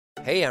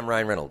Hey, I'm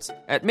Ryan Reynolds.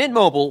 At Mint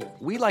Mobile,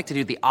 we like to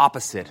do the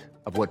opposite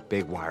of what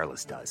Big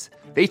Wireless does.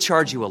 They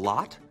charge you a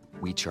lot,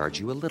 we charge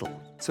you a little.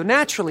 So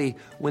naturally,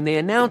 when they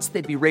announced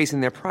they'd be raising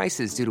their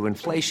prices due to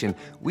inflation,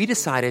 we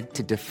decided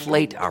to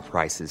deflate our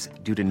prices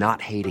due to not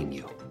hating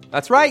you.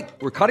 That's right.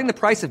 We're cutting the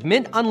price of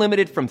Mint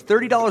Unlimited from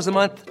 $30 a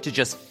month to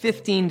just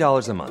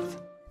 $15 a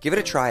month. Give it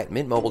a try at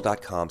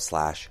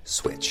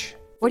mintmobile.com/switch.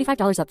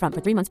 $45 up front for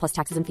 3 months plus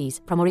taxes and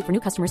fees. Promo rate for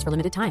new customers for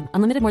limited time.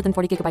 Unlimited more than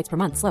 40 gigabytes per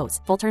month. Slows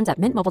full terms at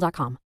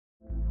mintmobile.com.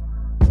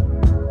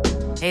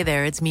 Hey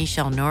there, it's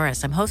Michelle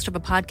Norris. I'm host of a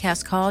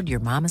podcast called Your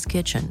Mama's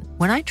Kitchen.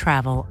 When I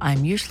travel,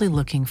 I'm usually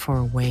looking for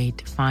a way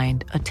to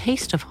find a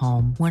taste of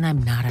home when I'm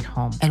not at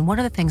home. And one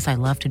of the things I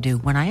love to do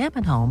when I am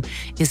at home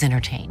is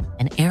entertain.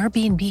 And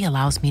Airbnb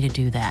allows me to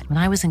do that. When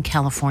I was in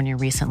California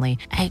recently,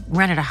 I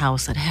rented a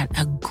house that had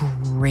a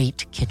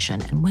great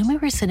kitchen. And when we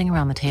were sitting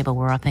around the table,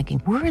 we're all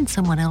thinking, we're in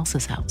someone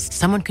else's house.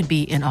 Someone could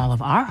be in all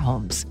of our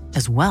homes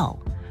as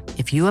well.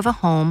 If you have a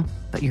home,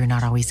 but you're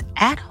not always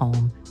at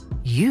home,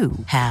 you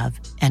have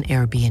an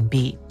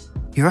Airbnb.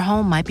 Your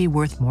home might be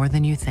worth more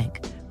than you think.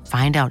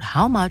 Find out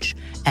how much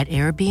at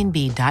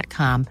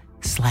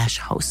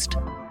airbnb.com/host.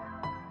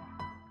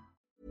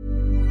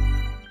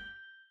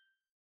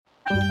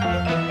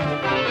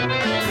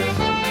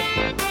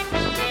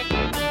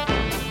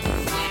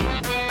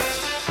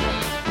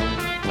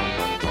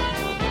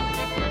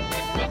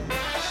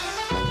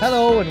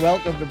 Hello and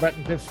welcome to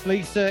Bretton Cliff's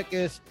Flea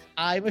Circus.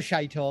 I'm a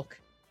shy talk.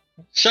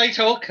 Shy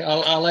talk.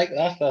 I like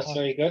that. That's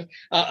very good.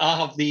 I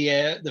have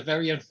the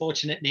very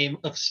unfortunate name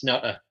of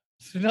Snotter.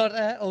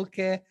 Snotter,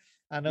 okay.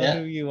 I know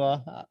who you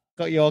are.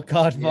 Got your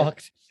card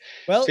marked.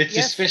 Well, it's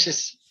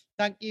suspicious.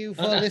 Thank you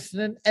for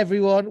listening,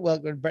 everyone.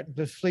 Welcome to Bretton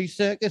Cliff's Flea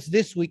Circus.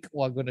 This week,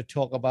 we're going to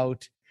talk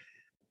about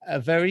a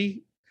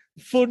very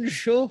fun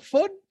show.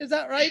 Fun? Is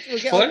that right? We'll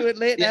get onto it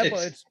later,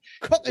 but it's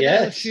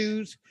Crocodile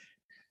Shoes.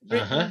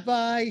 Written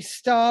by,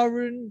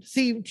 starring,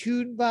 theme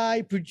tune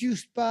by,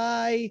 produced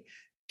by,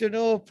 don't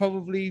know,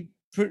 probably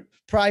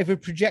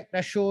private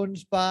projector shown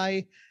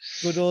by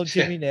good old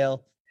Jimmy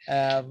Nail.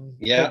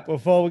 But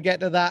before we get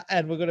to that,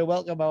 and we're going to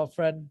welcome our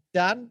friend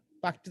Dan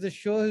back to the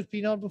show, who's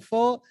been on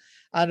before.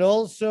 And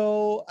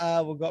also,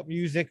 we've got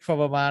music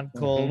from a man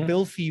called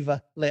Bill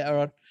Fever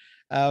later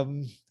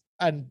on.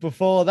 And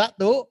before that,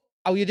 though,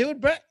 how you doing,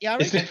 Brett?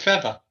 Isn't it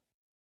Feather?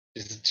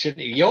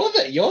 You're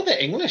the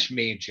English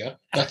major.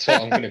 That's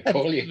what I'm going to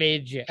call you.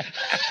 Major.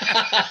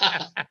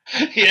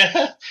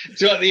 Yeah,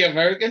 it's what the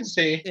Americans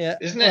say,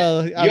 isn't it?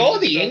 Well, you're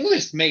the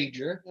English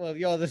major. Well,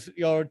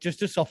 you're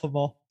just a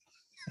sophomore.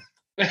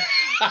 I'm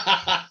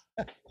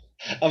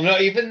not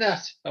even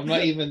that.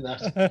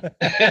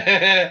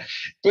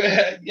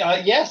 But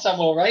yes, I'm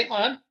all right,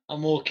 man.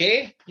 I'm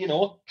okay. You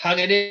know,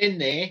 hanging in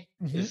there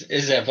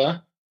as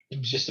ever.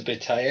 I'm just a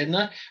bit tired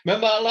now.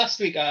 Remember last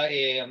week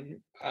I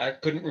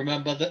couldn't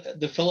remember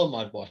the film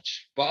I'd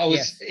watch, but I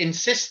was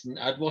insistent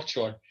I'd watch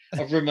one.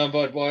 I've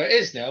remembered what it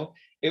is now.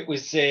 It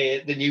was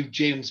the new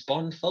James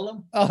Bond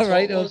film. All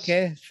right,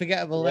 okay.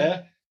 Forgettable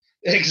then.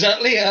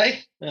 Exactly,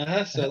 aye.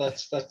 So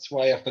that's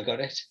why I forgot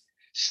it.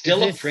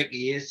 Still a prick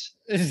he is.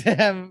 Is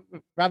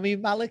Rami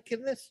Malek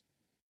in this?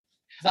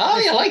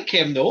 I like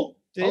him though.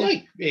 I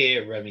like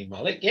Rami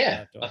Malek.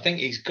 Yeah, I think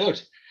he's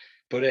good.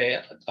 But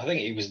I think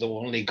he was the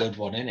only good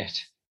one in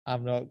it.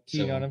 I'm not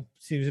keen on him.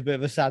 Seems a bit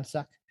of a sad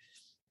sack.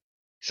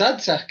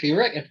 Sad sack, you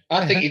reckon?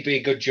 I think he'd be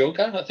a good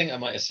Joker. I think I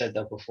might have said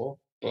that before.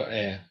 But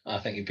I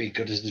think he'd be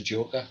good as the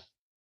Joker.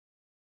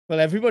 Well,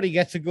 everybody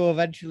gets a go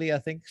eventually, I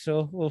think.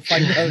 So we'll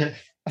find out.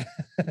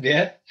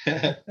 Yeah.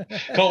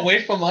 Can't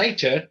wait for my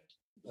turn.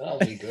 That'll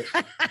be good.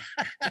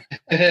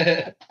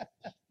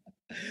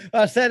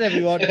 I said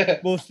everyone,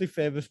 mostly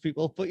famous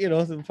people, but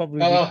they'll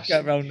probably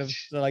get around them,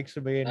 the likes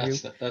of me and you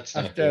that's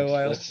after a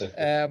while.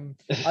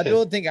 I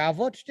don't think I've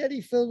watched any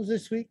films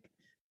this week.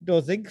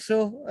 Don't think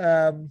so.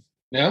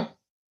 No?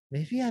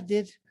 Maybe I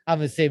did. I'm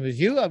the same as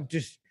you. I'm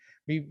just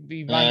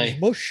me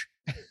mind's mush.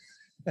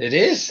 It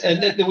is.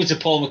 And there was a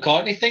Paul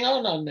McCartney thing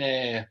on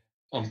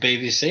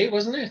BBC,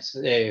 wasn't it?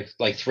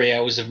 Like 3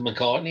 hours of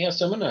McCartney or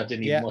something. I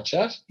didn't even watch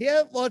that.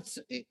 Yeah,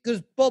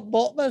 because Bob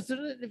Mortimer did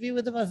an interview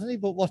with him, hasn't he?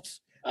 But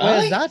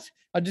where's that?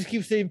 I just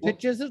keep seeing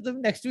pictures of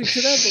them next to each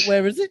other, but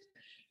where is it?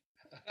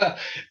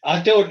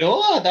 I don't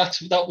know.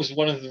 That was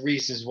one of the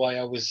reasons why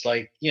I was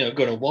like, going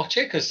to watch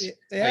it, because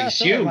I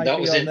assumed that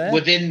was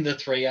within the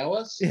 3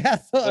 hours. Yeah, I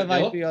thought it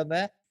might be on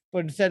there, but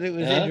instead it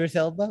was Idris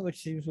Elba,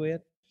 which seems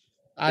weird.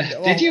 And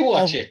did you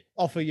watch it?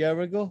 Off a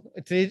year ago.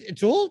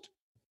 It's old.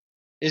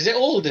 Is it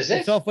old? Is it?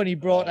 It's off when he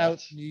brought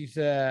out his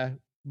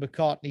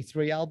McCartney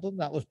 3 album.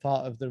 That was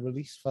part of the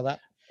release for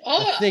that.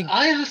 Oh,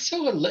 I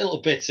saw a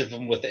little bit of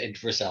him with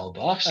Idris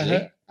Elba,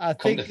 actually. I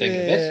think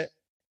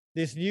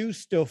this new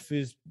stuff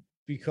is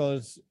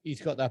because he's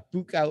got that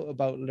book out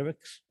about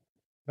lyrics.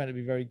 Meant to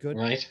be very good.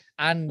 Right.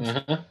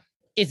 And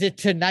is it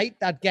tonight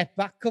that Get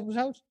Back comes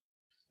out?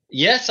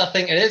 Yes, I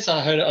think it is.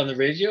 I heard it on the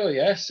radio,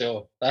 yeah.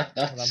 So that's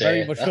I'm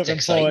very much looking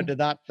exciting. forward to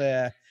that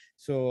there.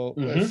 So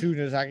as soon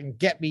as I can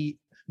get me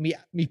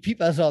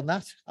peepers on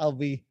that, I'll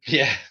be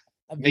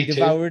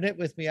devouring it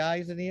with my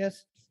eyes and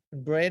ears.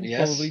 and brain,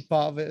 probably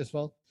part of it as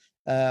well.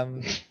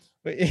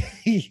 But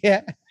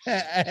yeah.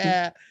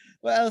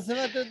 What else have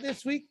I done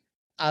this week?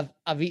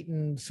 I've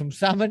eaten some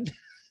salmon.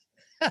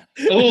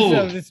 Oh,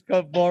 So it's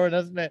got boring,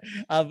 hasn't it?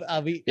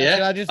 I've eaten.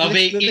 Yeah, I've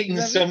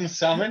eaten some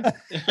salmon.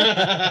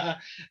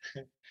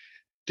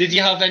 Did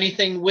you have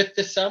anything with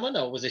the salmon,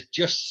 or was it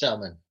just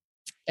salmon?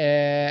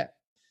 It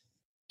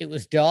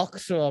was dark,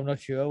 so I'm not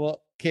sure what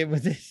came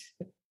with it.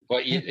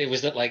 What it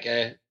was that like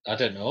I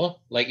don't know,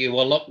 like you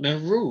were locked in a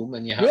room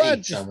and you had to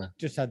eat salmon.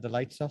 Just had the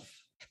lights off.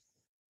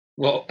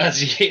 Well,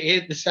 as you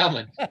ate the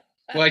salmon,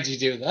 why'd you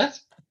do that?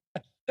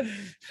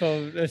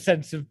 For a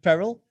sense of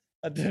peril.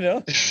 I don't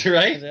know.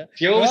 Right? Do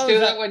you always do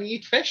that when you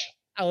eat fish?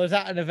 I was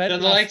at an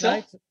event last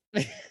night.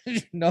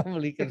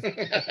 Normally,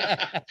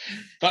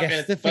 back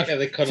at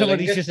the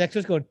somebody's just next to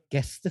us going,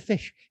 guess the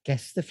fish,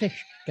 guess the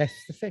fish, guess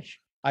the fish.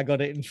 I got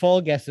it in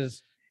 4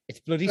 guesses. It's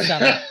bloody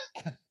salmon.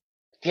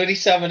 Bloody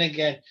salmon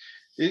again.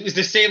 It was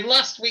the same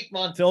last week,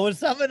 man. It's always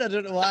salmon. I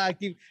don't know why. I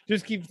keep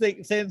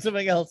saying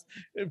something else.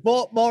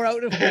 More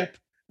out of hope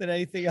than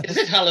anything else. Is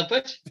it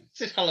halibut?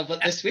 Is it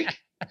halibut this week?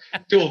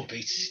 Don't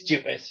be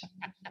stupid.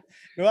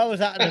 No, I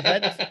was at an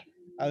event.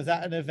 I was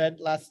at an event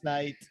last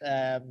night,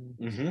 a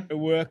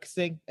work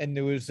thing, and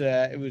it was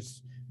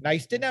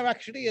nice dinner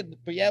actually,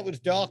 but yeah, it was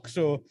dark,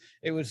 so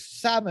it was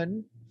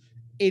salmon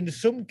in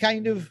some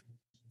kind of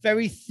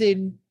very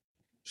thin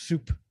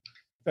soup,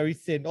 very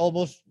thin,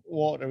 almost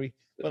watery,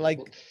 but like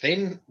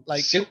thin,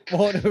 like soup,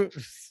 water,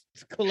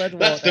 coloured water.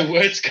 That's the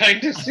worst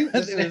kind of soup.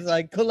 It was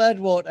like coloured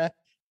water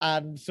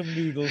and some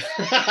noodles.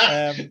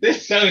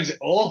 This sounds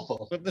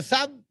awful. But the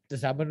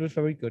salmon was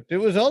very good. It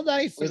was all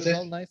nice. It was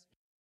all nice.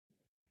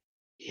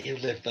 You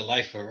lived the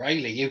life of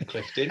Riley, you,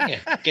 Cliff, didn't you?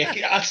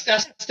 That's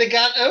the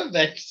get of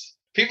it.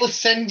 People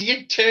send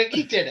you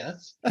turkey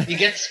dinners. You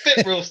get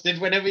spit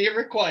roasted whenever you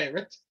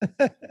require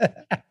it.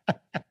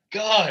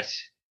 God,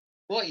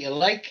 what you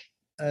like?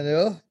 I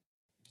know.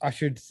 I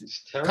should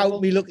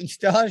count me lucky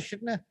stars,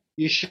 shouldn't I?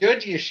 You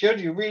should.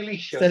 You really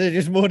should. Instead of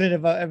just moaning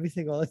about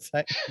everything all the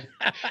time.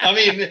 I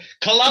mean,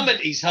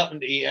 calamities happen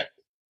to you.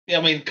 I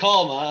mean,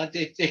 karma,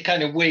 it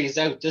kind of weighs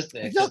out, doesn't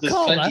it? It's not there's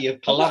karma. Plenty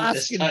of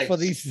calamitous I'm not asking for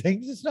these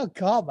things. It's not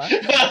karma.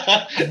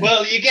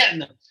 Well, you're getting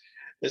them.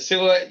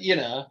 So,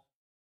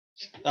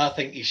 I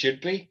think you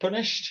should be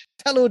punished.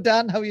 Hello,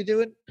 Dan. How are you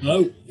doing?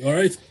 Hello. You all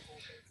right?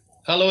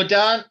 Hello,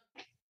 Dan.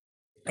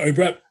 Hi,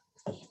 Brett.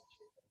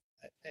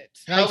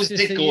 How's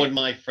it going,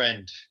 my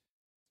friend?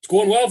 It's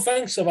going well,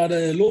 thanks. I've had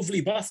a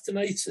lovely bath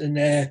tonight, and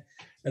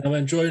I'm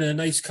enjoying a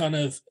nice kind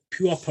of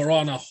pure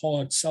piranha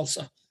hard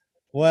salsa.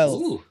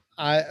 Well,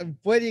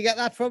 where do you get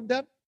that from,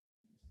 Dan?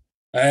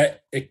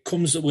 It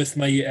comes with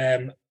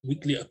my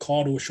weekly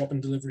Ocado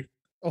shopping delivery.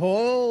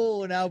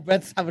 Oh, now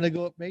Brett's having a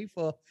go at me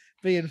for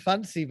being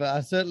fancy, but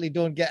I certainly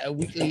don't get a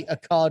weekly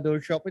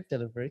Ocado shopping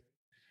delivery.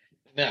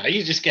 No,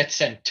 you just get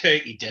sent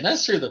turkey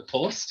dinners through the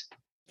post.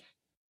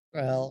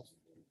 Well,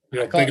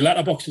 big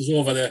letterboxes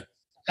over there.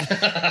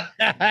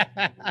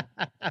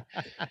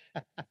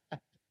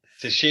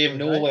 It's a shame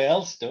nowhere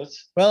else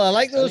does. Well, I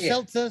like those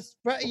seltzers.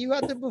 Brett, you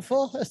had them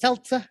before? A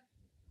seltzer?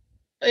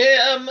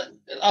 Yeah,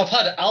 I've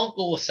had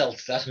alcohol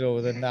seltzer.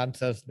 No, the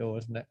answer's no,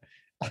 isn't it?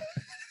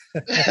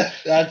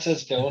 The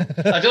answer's no.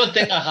 I don't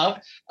think I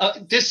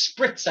have. Does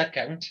spritzer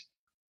count?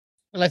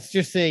 Let's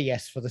just say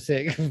yes for the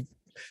sake of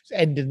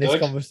ending this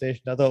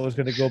conversation. I thought it was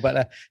going to go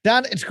better.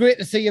 Dan, it's great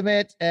to see you,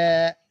 mate.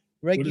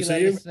 Regular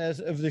listeners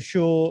of the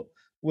show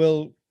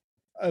will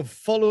have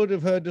followed,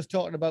 have heard us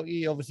talking about you.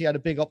 You obviously had a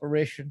big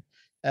operation.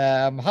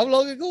 How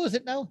long ago is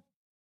it now?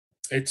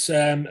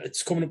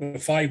 It's coming up in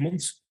 5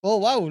 months. Oh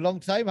wow, long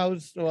time. How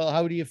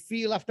do you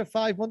feel after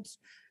 5 months?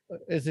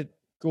 Is it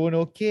going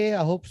okay?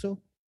 I hope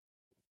so.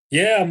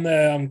 Yeah,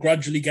 I'm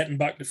gradually getting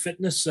back to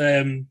fitness.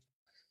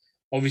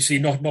 Obviously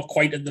not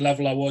quite at the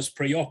level I was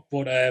pre-op,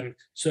 but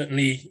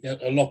certainly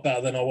a lot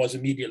better than I was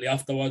immediately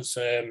afterwards.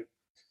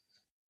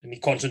 And the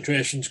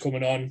concentration's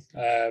coming on.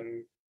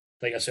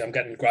 Like I say, I'm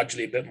getting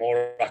gradually a bit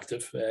more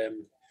active.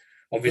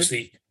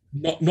 Obviously,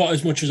 not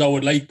as much as I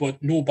would like,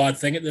 but no bad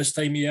thing at this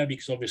time of year,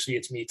 because obviously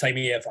it's me time of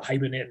year for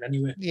hibernating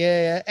anyway.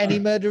 Yeah. Any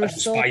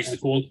murderous thoughts? I despise the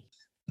cold.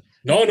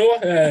 No,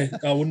 I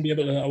wouldn't be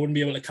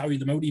able to carry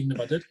them out even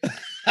if I did.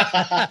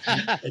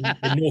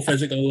 in no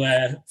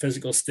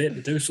physical state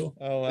to do so.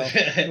 Oh well,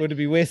 would it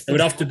be wasted? It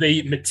would have to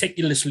be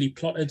meticulously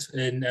plotted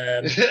and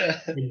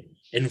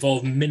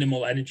involve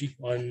minimal energy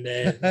on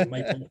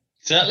my part.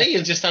 Certainly,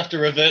 you'll just have to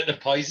revert to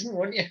poison,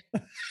 won't you?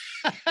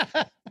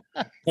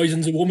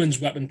 Poison's a woman's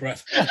weapon,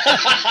 Brett.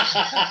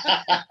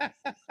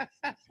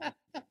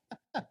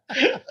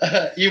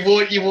 You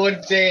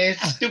won't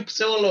stoop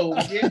so low,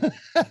 would you,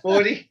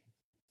 Bodie?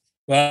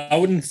 Well, I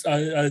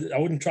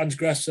wouldn't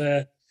transgress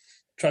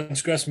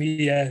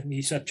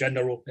me set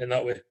gender role in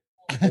that way.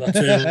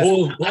 That's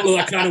all of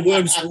that kind of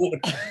worms are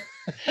open.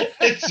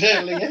 It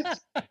certainly is.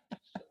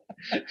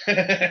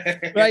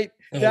 Right,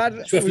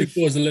 Dad. Swiftly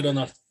close the lid on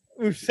that.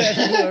 We've said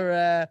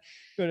we're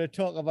going to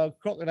talk about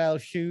Crocodile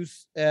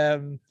Shoes,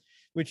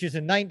 which is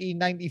a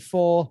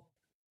 1994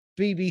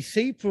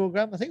 BBC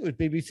program. I think it was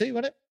BBC,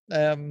 wasn't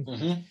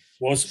it?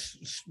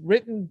 Was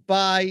written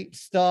by,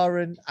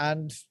 starring,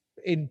 and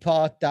in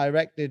part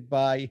directed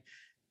by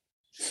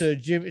Sir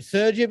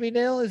Jimmy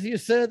Nail. Is he a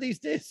sir these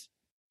days?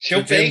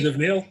 Should James be. of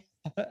Neil.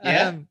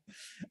 Yeah.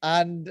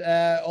 And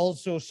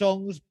also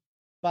songs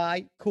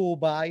by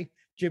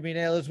Jimmy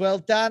Nail as well.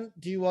 Dan,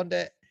 do you want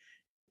to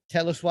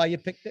tell us why you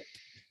picked it?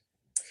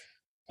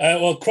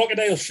 Well,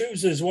 Crocodile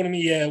Shoes is one of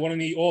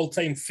my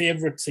all-time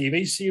favorite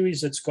TV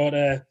series. It's got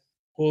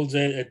holds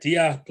a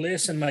dear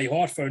place in my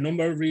heart for a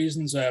number of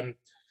reasons.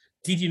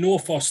 Did you know,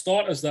 for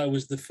starters, that it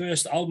was the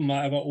first album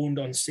I ever owned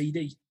on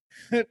CD?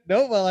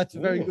 No, well, that's a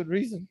very good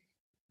reason.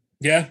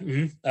 Yeah.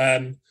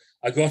 Mm-hmm.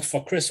 I got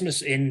for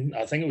Christmas in,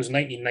 I think it was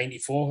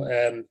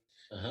 1994,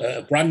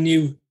 a brand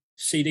new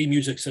CD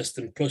music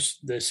system plus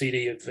the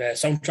CD of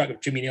soundtrack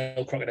of Jimmy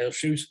Nail Crocodile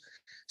Shoes,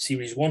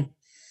 Series 1.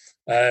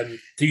 Do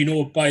you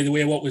know, by the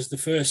way, what was the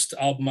first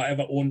album I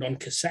ever owned on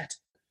cassette?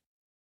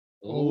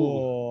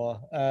 Was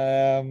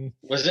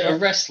it a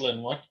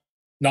wrestling one?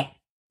 No.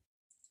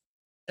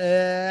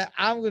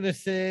 I'm going to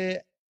say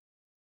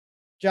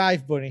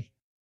Jive Bunny.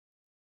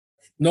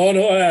 No,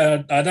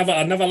 I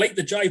never liked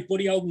the Jive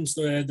Bunny albums.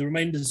 The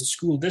reminders of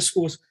school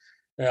discos.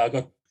 I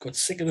got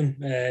sick of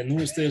them in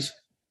those days.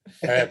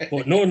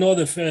 But no,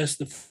 the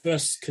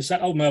first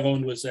cassette album I ever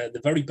owned was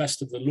the very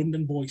best of the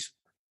London Boys.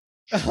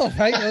 Oh,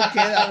 right, okay,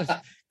 that was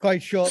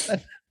quite short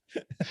then.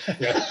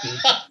 Yeah.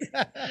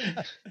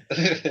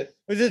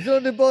 Was it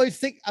London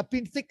Boys? I've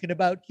been thinking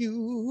about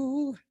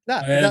you.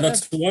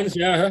 That's the ones,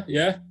 yeah.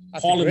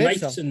 That's Harlem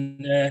Nights song.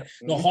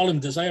 and Harlem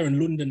Desire and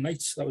London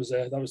Nights. That was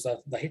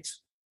the hit.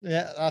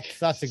 Yeah,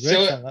 that's a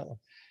great song. That one.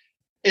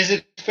 Is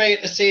it fair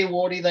to say,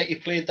 Wardy, that you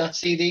played that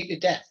CD to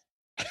death?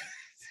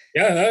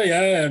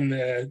 Yeah, and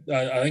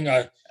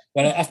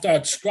after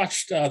I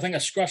scratched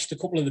a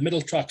couple of the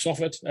middle tracks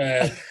off it.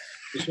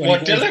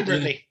 What,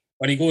 deliberately?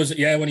 When he goes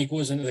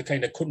into the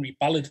kind of country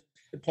ballad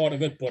part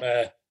of it,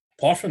 but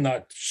apart from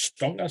that,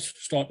 stunk us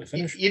start to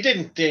finish. You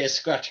didn't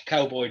scratch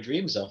Cowboy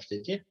Dreams off,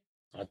 did you?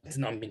 I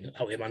didn't. I mean,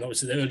 that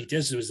was the early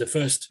days. It was the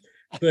first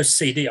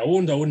CD I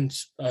owned.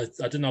 I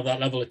didn't have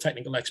that level of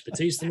technical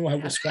expertise to know how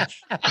to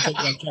scratch on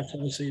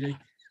a CD.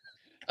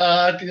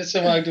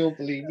 So I don't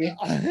believe you.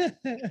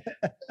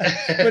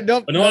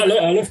 But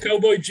I love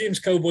Cowboy Dreams.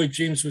 Cowboy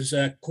Dreams was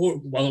it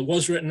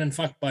was written in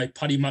fact by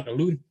Paddy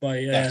McAloon.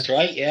 That's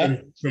right, yeah.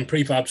 From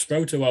Prefab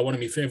Sprout, who are one of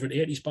my favourite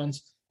 80s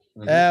bands.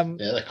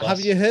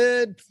 Have you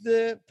heard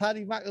the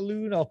Paddy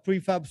McAloon or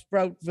Prefab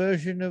Sprout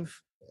version of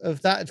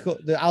that? It's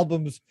got the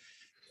albums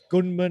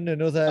Gunman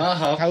and other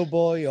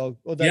cowboy or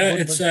other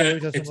Gunman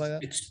stories or something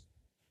like that.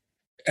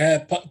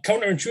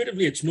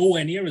 Counterintuitively, it's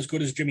nowhere near as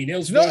good as Jimmy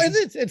Nail's version. No,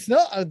 it's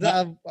not.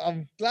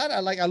 I'm glad.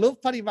 I love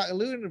Paddy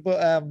McAloon,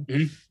 but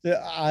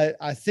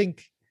I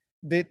think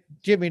that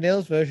Jimmy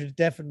Nail's version is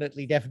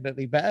definitely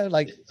better.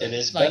 Like it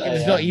is. Like better,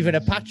 there's not even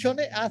a patch on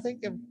it. I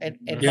think, in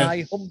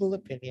my humble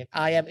opinion,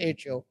 I am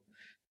HO.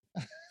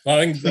 I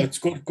think it's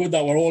good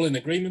that we're all in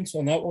agreement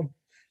on that one.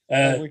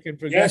 We can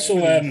progress.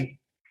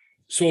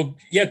 So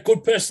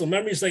good personal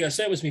memories. Like I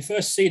said, it was my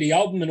first CD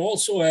album, and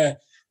also a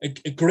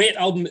great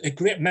album, a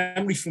great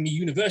memory from the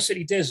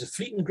university days. A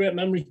fleeting great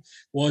memory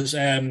was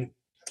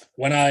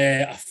when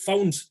I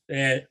found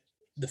the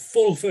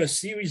full first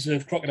series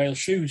of Crocodile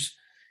Shoes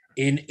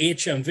in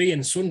HMV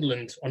in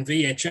Sunderland on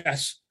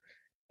VHS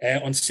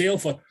on sale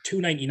for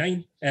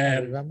 $2.99. I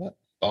remember.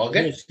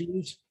 Okay.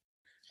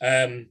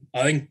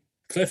 I think,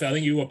 Cliff,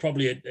 you were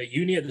probably at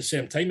uni at the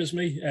same time as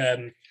me.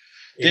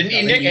 Didn't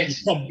he nick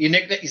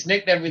it? He's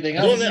nicked everything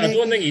else. I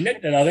don't think he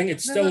nicked it. I think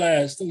it's still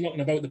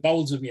knocking about the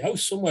bowels of my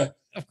house somewhere.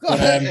 Of course.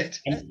 But,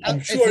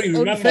 I'm sure he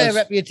remembers. Unfair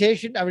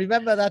reputation. I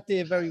remember that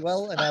day very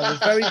well, and I was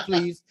very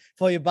pleased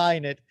for you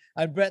buying it.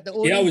 And Brett, the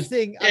only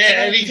thing...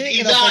 and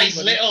his eyes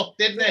lit up,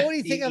 didn't it? The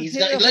only thing I'm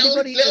taking off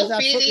anybody is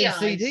that fucking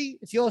CD.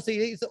 It's your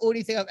CD. It's the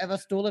only thing I've ever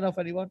stolen off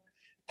anyone.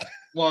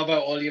 What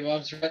about all your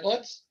mum's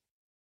records?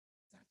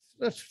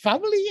 That's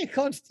family. You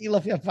can't steal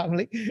off your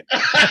family.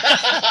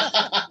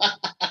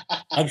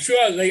 I'm sure,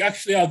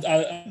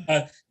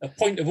 a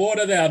point of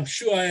order there. I'm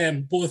sure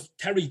both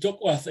Terry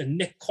Duckworth and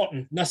Nick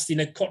Cotton, Nasty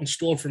Nick Cotton,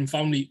 stole from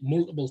family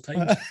multiple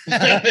times.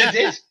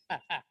 They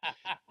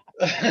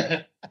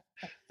did.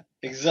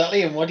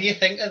 Exactly. And what do you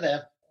think of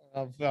them?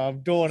 I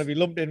don't want to be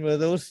lumped in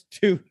with those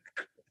two.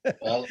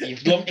 Well,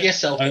 you've lumped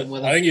yourself in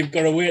with them. I think you've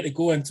got a way to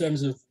go in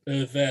terms of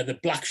the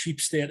black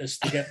sheep status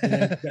to get to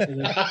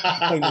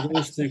the point of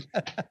those two.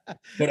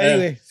 But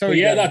anyway,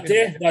 sorry. That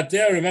day,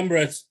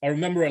 I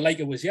remember it like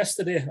it was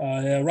yesterday.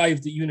 I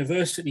arrived at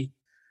university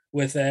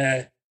with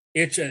an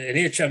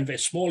HMV, a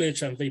small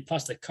HMV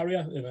plastic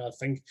carrier, and I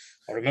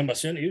remember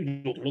saying to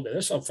you, look at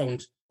this, I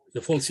found the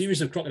full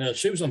series of Crocodile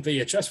Shoes on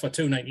VHS for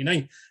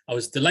 $2.99. I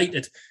was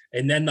delighted.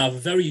 And then that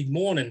very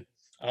morning,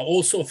 I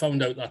also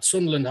found out that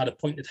Sunderland had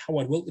appointed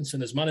Howard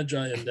Wilkinson as manager,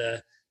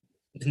 and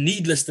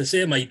needless to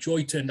say, my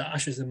joy turned to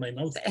ashes in my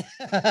mouth.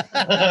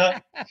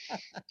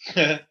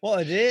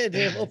 What a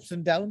day of ups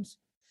and downs.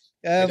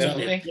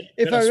 Exactly.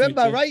 If I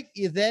remember right,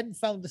 you then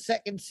found the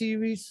second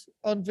series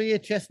on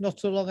VHS not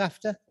so long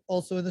after,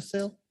 also in the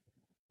sale.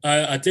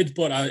 I did,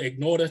 but I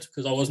ignored it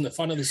because I wasn't a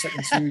fan of the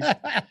second series.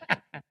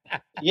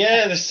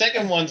 Yeah, the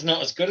second one's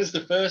not as good as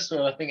the first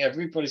one. I think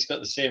everybody's got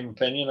the same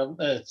opinion, haven't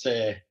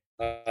they?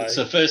 It's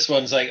the first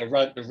one's like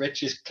around the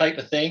richest type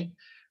of thing,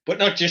 but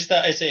not just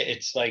that, is it?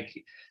 It's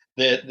like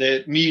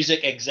the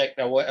music exec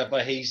or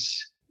whatever.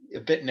 He's a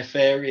bit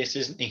nefarious,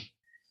 isn't he?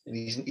 And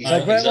he's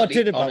not Brett, what's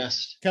exactly it about?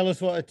 honest. Tell us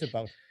what it's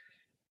about.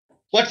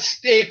 What's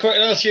the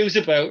Crocodile Show's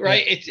about,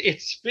 right? Yeah.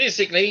 It's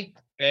basically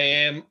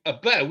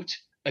about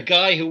a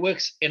guy who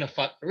works in a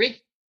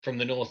factory from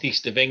the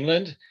northeast of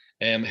England,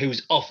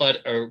 who's offered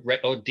a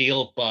record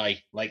deal by,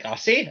 like I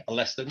say, a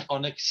less than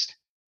honest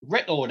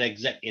record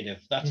executive.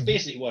 That's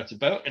basically what it's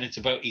about, and it's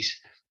about his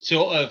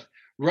sort of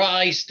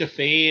rise to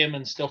fame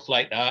and stuff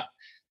like that.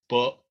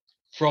 But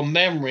from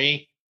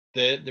memory,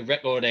 the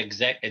record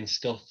exec and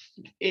stuff,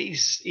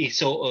 he's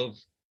sort of,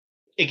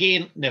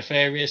 again,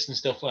 nefarious and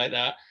stuff like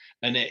that.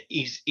 And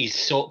he's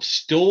sort of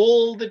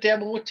stole the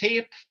demo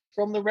tape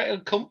from the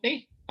record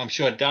company. I'm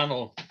sure Dan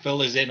will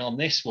fill us in on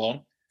this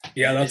one.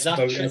 Yeah, that's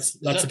about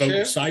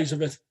the size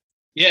of it.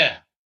 Yeah.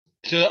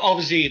 So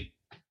obviously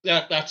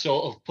that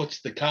sort of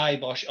puts the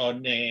kibosh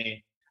on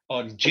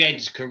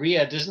Jed's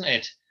career, doesn't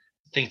it?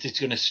 Thinks it's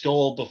going to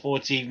stall before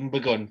it's even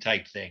begun,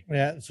 type thing.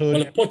 Yeah. So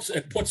it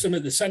puts him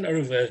at the center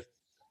of a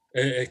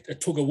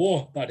tug of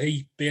war that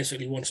he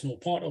basically wants no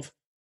part of.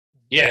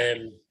 Yeah.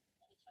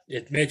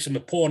 It makes him a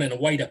pawn in a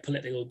wider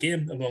political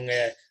game among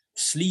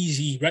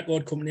sleazy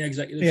record company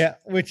executives. Yeah,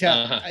 which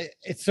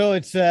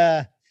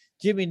it's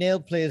Jimmy Nail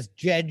plays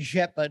Jed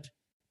Shepard.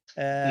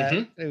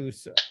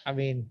 Who's, I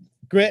mean,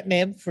 great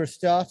name for a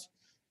start.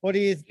 What do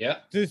you? Yeah.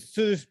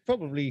 There's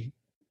probably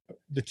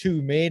the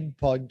two main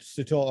points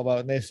to talk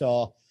about in this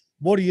are: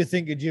 what do you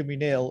think of Jimmy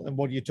Nail, and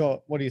what do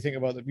you think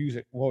about the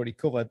music? We've already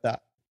covered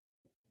that.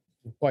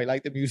 I quite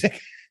like the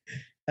music,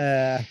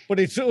 but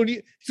it's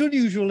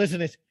unusual,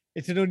 isn't it?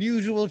 It's an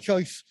unusual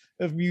choice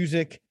of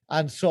music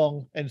and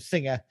song and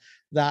singer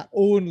that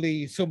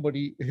only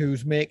somebody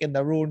who's making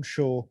their own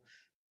show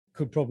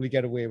could probably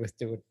get away with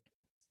doing.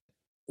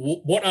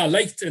 What I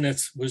liked in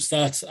it was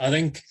that I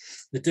think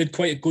they did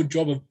quite a good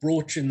job of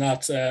broaching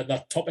that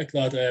topic.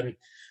 That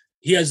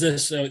he has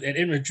this. It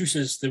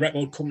introduces the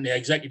record company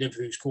executive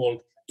who's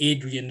called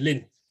Adrian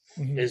Lynn.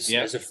 Is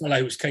a fella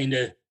who's kind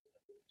of,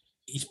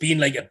 he's been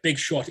like a big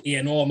shot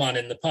A&R man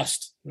in the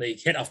past, like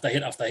hit after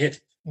hit after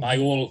hit. By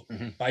all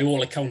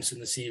accounts in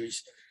the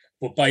series,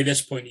 but by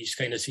this point he's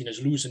kind of seen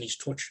as losing his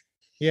touch.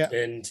 Yeah,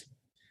 and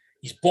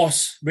his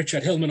boss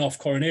Richard Hillman off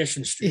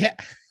Coronation Street,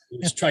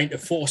 was trying to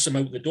force him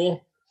out the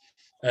door.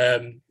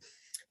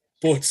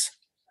 But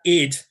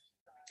Aid,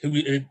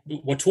 who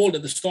were told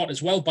at the start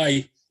as well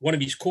by one of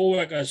his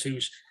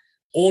co-workers,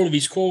 all of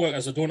his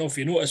co-workers, I don't know if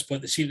you noticed, but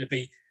they seem to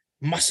be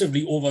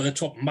massively over the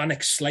top,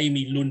 manic,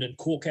 slimy London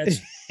cokeheads.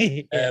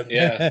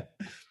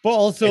 But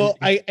also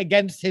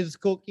against his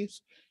coke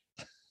use.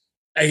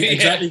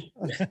 Exactly.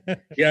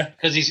 Yeah,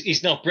 because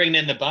he's not bringing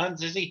in the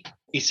bands, is he?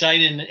 He's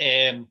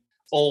signing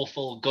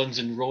awful Guns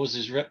N'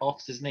 Roses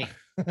rip-offs, isn't he?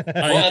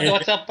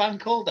 What's that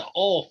band called? They're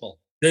awful.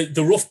 The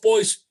Rough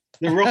Boys.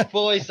 The Rough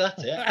Boys.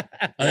 That's it.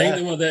 I think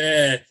they were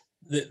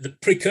the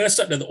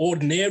precursor to the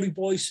Ordinary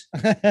Boys.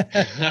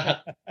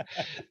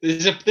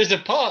 There's a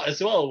part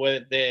as well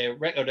where the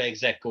record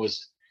exec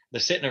goes, they're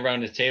sitting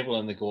around the table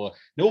and they go,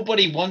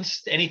 nobody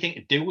wants anything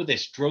to do with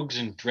this drugs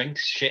and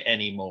drinks shit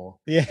anymore.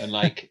 Yeah, and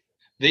like.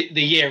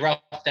 The year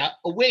after,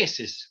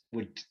 Oasis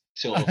would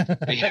sort of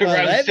be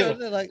around. I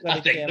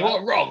think they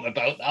were wrong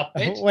about that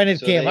bit. When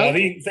it came out.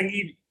 I think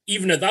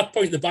even at that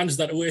point, the bands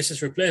that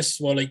Oasis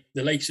replaced were like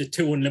the likes of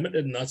 2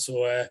 Unlimited and that.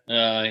 So,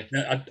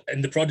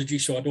 and the Prodigy,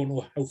 so I don't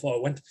know how far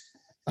it went.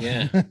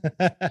 Yeah.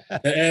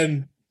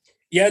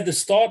 The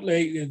start,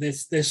 like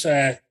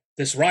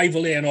this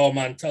rival A&R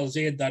man tells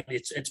Aid that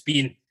it's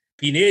been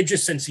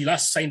ages since he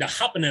last signed a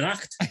happening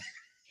act.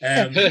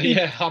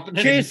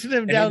 Happening. Chasing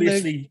him down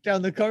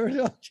the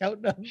corridor,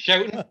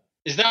 shouting.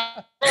 Is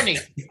that Ronnie?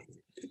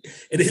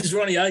 It is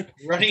Ronnie.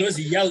 Ronnie. Because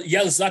he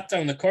yells that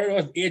down the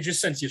corridor. Ages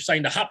since you've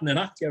signed a happening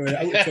act, you're an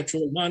out of touch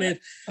old man, Aid.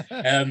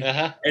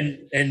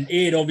 And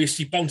Aid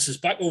obviously bounces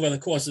back over the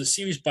course of the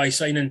series by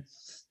signing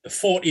a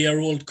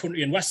 40-year-old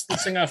country and western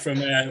singer from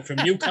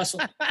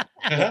Newcastle.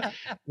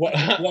 What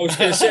I was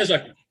going to say is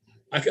like,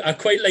 I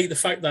quite like the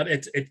fact that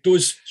it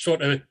does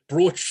sort of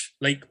broach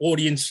like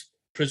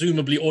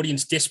presumably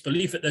audience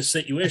disbelief at this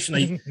situation.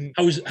 Like,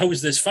 how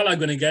is this fella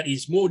going to get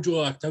his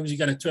mojo act? How is he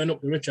going to turn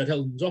up to Richard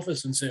Hillman's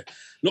office and say,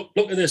 look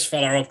at this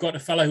fella, I've got a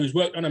fella who's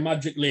worked on a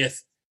magic lathe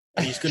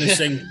and he's going to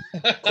sing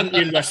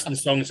country and western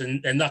songs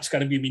and that's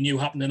going to be my new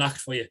happening act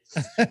for you.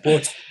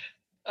 But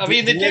I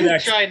mean, they do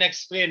try and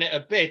explain it a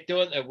bit,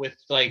 don't they, with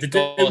like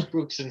Garth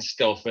Brooks and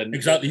stuff, and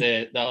exactly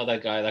the other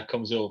guy that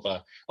comes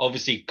over.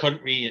 Obviously,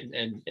 country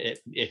and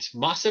it's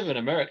massive in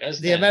America.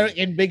 Isn't the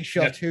American big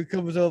shot who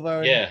comes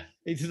over. And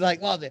it's like,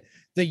 oh,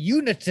 the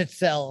units it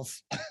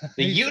sells.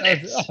 The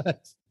units,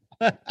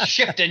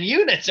 shifting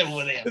units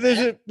over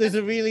there. There's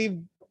a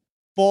really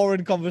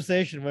boring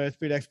conversation where it's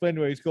been explained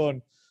where he's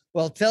going,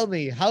 well, tell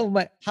me how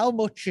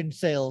much in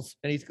sales,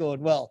 and he's going,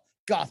 well,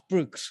 Garth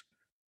Brooks.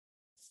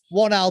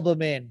 one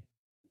album in,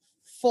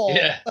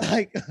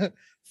 like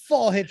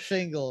 4 hit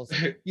singles.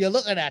 You're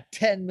looking at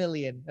 10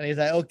 million. And he's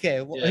like, okay,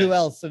 who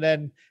else? And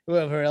then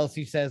whoever else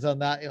he says on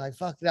that, you're like,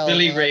 fuck that.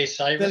 Billy Ray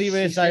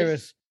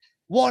Cyrus.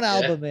 One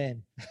album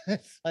in.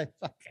 It's like,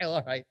 fuck,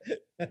 all right.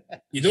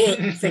 You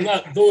know,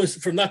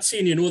 from that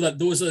scene, you know that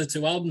those are the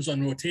 2 albums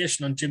on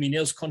rotation on Jimmy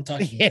Nail's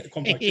compact disc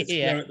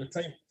player at the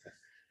time.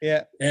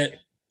 Yeah.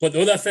 But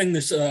the other thing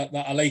that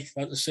I like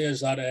to say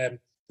is that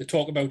they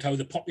talk about how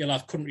the popular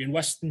country and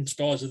western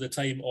stars of the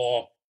time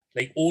are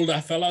like older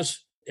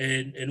fellas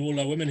and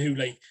older women who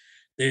like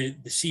they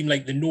seem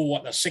like they know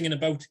what they're singing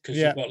about because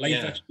they've got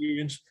life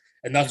experience,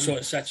 and that sort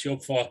of sets you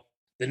up for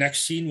the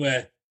next scene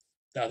where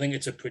I think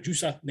it's a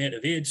producer, mate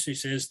of Age, who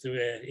says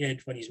to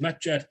Age when he's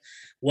met Jed,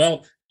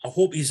 well, I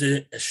hope he's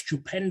a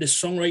stupendous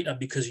songwriter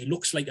because he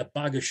looks like a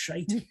bag of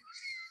shite.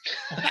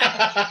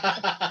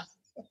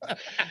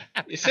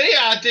 You see,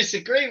 I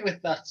disagree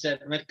with that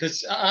sentiment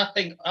because I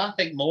think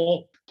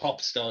more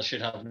pop stars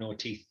should have no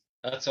teeth.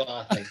 That's what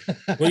I think.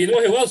 Well, you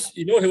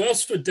know who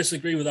else would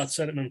disagree with that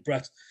sentiment,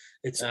 Brett?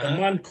 It's a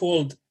man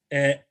called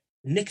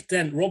Nick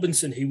Dent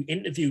Robinson who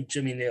interviewed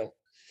Jimmy Nail.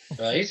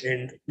 Right.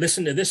 And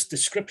listen to this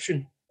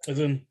description of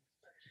him.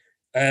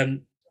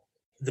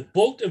 The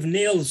bulk of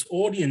Nail's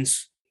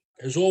audience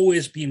has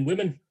always been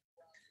women.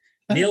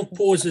 Nail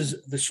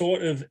poses the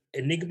sort of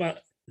enigma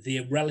they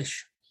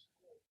relish.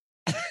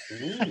 What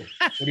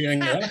do you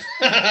think of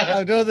that?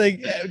 I don't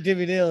think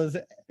Jimmy Nail is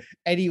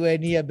anywhere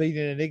near being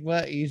an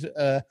enigma. He's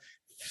a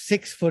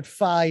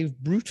 6'5"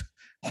 brute.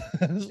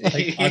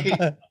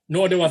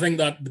 Nor do I think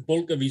that the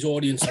bulk of his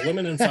audience are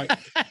women. In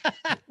fact,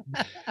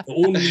 the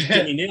only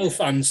Jimmy Nail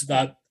fans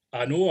that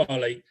I know are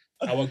like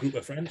our group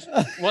of friends.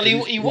 Well,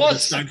 he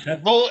was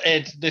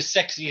voted the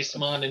sexiest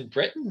man in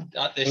Britain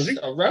at this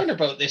around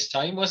about this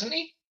time, wasn't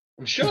he?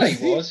 I'm sure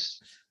he was.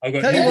 I've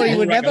got Tell you what, he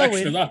would never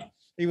win. That.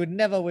 He would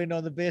never win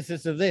on the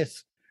basis of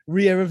this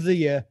rear of the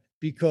year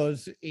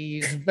because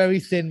he's a very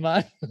thin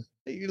man.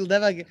 You'll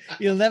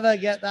never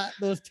get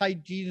those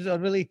tight jeans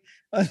on, really.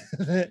 I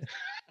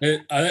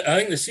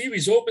think the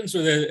series opens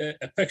with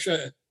a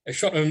picture, a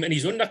shot of him in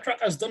his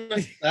undercrackers, doesn't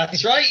it?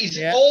 That's right.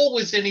 He's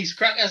always in his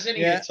crackers, isn't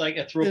he? Yeah. It's like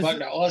a throwback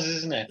to Oz,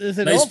 isn't it?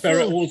 Nice pair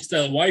of old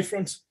style Y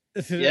fronts.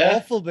 This is an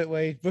awful bit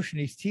where he's brushing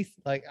his teeth.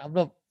 Like, I'm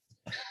not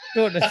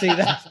going to see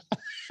that.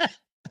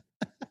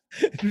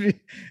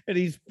 And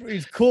he's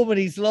combing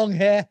his long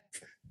hair.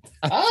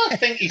 I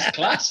think he's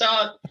class.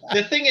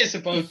 The thing is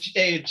about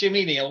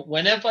Jimmy Nail,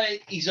 whenever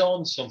he's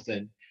on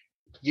something,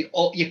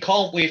 you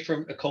can't wait for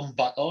him to come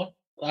back on.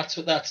 That's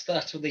what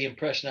the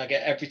impression I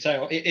get every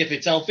time. If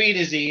it's Auf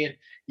Wiedersehen,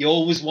 you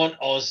always want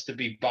Oz to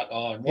be back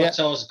on. What's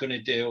Oz going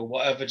to do?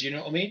 Whatever. Do you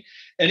know what I mean?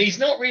 And he's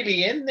not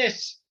really in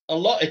this a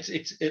lot.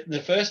 It's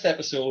the first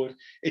episode.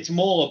 It's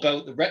more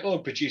about the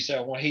record producer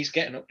and what he's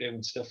getting up to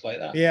and stuff like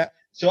that. Yeah.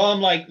 So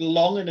I'm like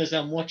longing as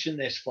I'm watching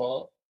this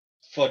for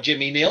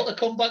Jimmy Nail to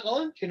come back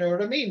on. Do you know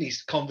what I mean?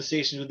 These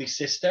conversations with his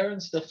sister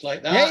and stuff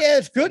like that. Yeah,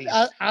 it's good.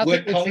 I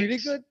think it's really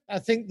good. I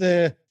think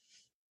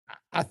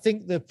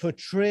the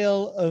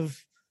portrayal of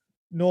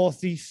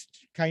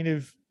Northeast kind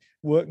of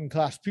working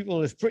class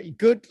people is pretty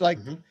good. Like,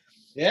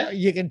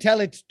 you can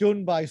tell it's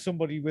done by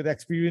somebody with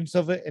experience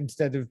of it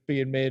instead of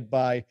being made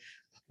by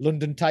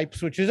London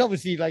types, which is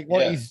obviously like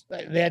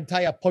the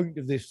entire point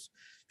of this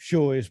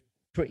show is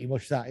pretty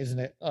much that, isn't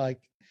it? Like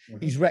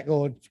his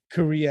record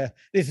career.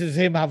 This is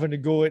him having to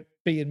go at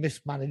being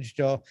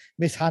mismanaged or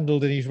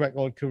mishandled in his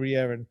record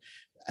career,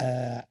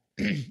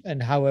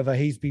 and however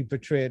he's been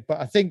portrayed. But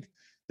I think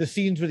the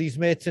scenes with his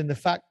mates in the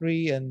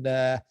factory and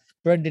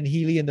Brendan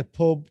Healy in the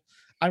pub,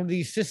 and with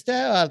his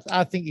sister,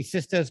 I think his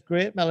sister's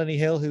great. Melanie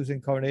Hill, who's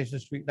in Coronation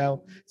Street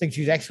now, I think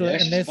she's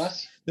excellent in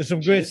this. There's some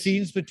great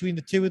scenes between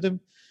the two of them.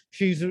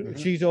 She's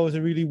always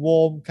a really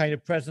warm kind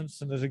of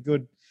presence, and there's a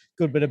good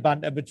bit of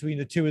banter between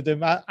the two of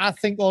them. I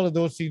think all of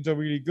those scenes are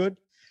really good,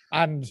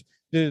 and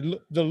the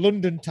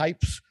London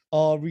types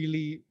are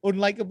really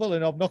unlikable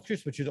and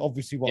obnoxious, which is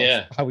obviously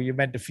how you're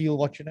meant to feel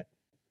watching it.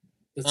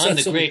 And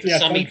the great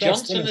Sammy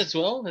Johnson as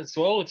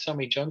well.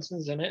 Sammy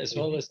Johnson's in it as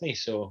well, isn't he?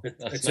 So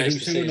it's nice to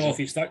see.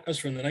 Northeast actors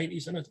from the 90s,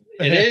 isn't it?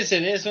 It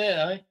is,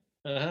 mate.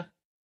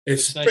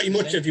 It's pretty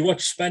much, if you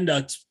watch Spender,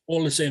 it's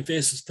all the same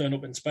faces turn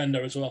up in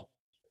Spender as well.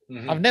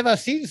 Mm-hmm. I've never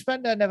seen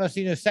Spender, never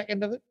seen a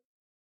second of it.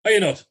 Are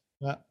you not?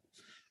 Yeah.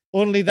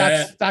 Only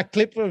that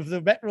clip of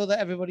the Metro that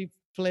everybody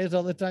plays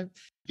all the time.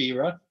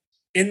 B-Rock.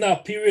 In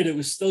that period, it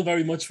was still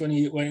very much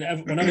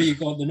whenever you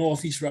got the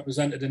Northeast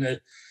represented in a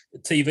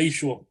TV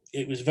show,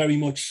 it was very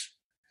much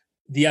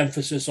the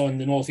emphasis on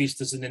the Northeast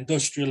as an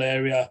industrial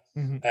area,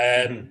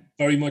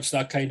 very much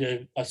that kind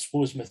of, I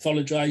suppose,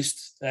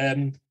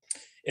 mythologized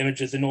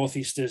image of the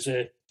Northeast as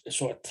a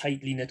sort of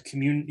tightly knit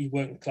community,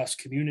 working class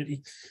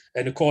community,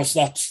 and of course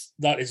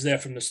that is there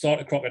from the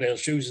start of Crocodile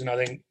Shoes, and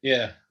I think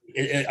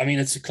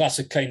it's a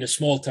classic kind of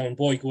small town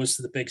boy goes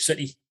to the big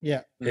city,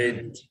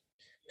 and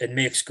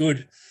makes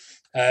good.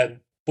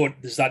 But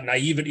there's that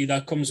naivety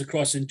that comes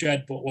across in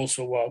Jed, but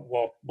also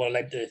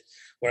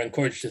we're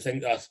encouraged to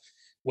think that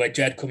where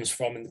Jed comes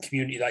from and the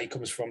community that he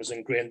comes from is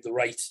ingrained the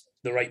right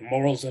the right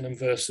morals in them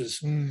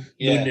versus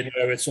London,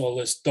 where it's all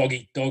this dog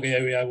eat dog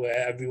area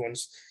where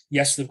everyone's,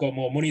 yes, they've got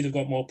more money, they've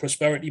got more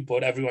prosperity,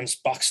 but everyone's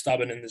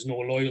backstabbing and there's no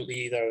loyalty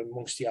either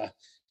amongst your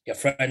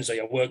friends or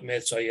your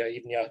workmates or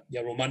even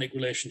your romantic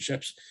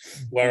relationships.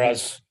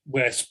 Whereas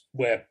where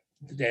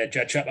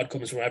Jed Shepherd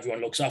comes from,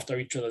 everyone looks after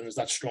each other and there's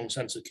that strong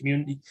sense of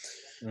community.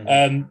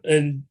 And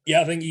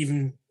I think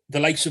even the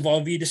likes of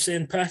Arvida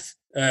St. Peth,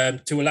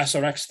 to a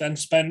lesser extent,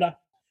 Spender,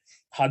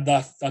 had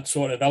that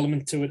sort of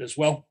element to it as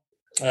well.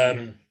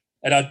 And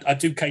I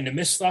do kind of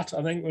miss that,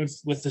 I think,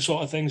 with the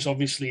sort of things.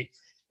 Obviously,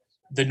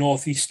 the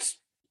Northeast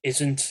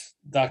isn't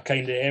that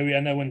kind of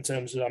area now in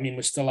terms of, I mean,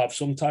 we still have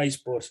some ties,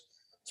 but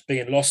it's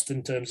being lost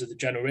in terms of the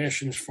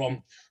generations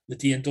from the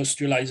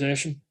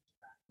deindustrialization.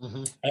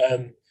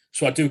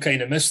 So I do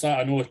kind of miss that.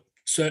 I know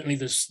certainly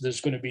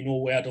there's going to be no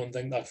way, I don't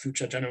think, that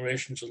future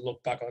generations will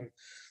look back on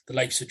the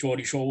likes of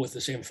Geordie Shore with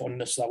the same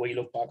fondness that we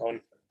look back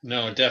on.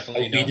 No,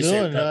 definitely not.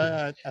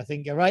 No, I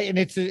think you're right. And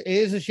it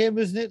is a shame,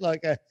 isn't it?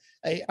 Like,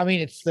 I mean,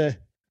 it's the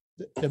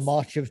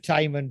march of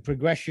time and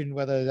progression,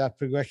 whether that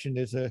progression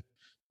is a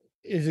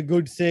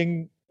good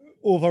thing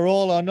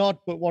overall or not.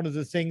 But one of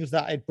the things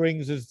that it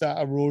brings is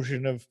that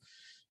erosion of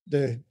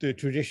the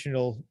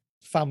traditional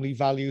family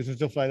values and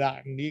stuff like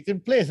that. And you can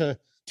place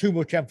too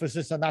much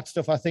emphasis on that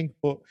stuff, I think.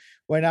 But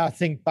when I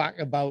think back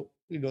about,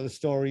 the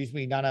stories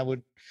Nana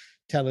would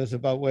tell us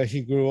about where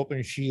she grew up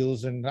in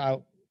Shields and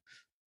how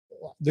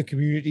the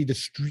community, the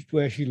street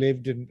where she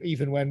lived, and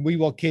even when we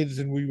were kids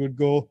and we would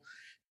go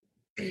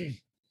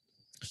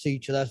see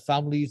each other's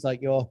families,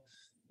 like your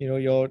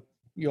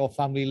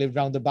family lived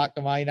round the back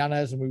of my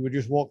nana's, and we would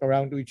just walk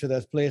around to each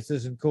other's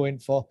places and go in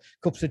for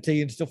cups of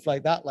tea and stuff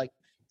like that. Like,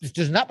 this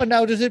doesn't happen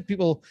now, does it?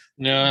 People,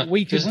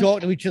 we can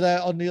talk to each other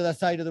on the other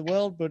side of the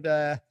world, but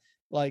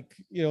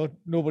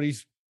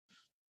nobody's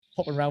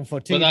popping around for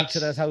tea at each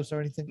other's house or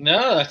anything.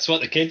 No, that's what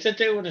the kids are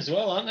doing as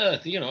well,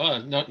 aren't they?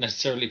 Not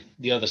necessarily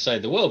the other side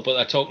of the world, but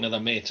they're talking to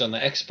their mates on the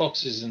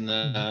Xboxes and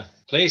the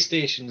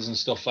PlayStations and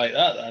stuff like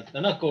that.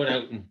 They're not going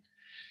out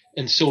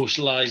and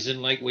socializing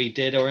like we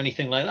did or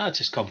anything like that. It's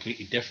just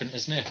completely different,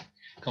 isn't it?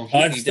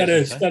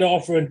 Instead of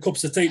offering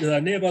cups of tea to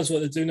their neighbours,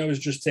 what they do now is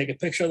just take a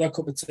picture of that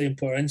cup of tea and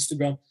put it on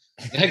Instagram.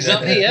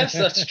 Exactly, yes,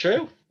 that's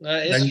true.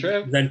 That is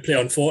true. Then play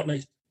on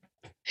Fortnite.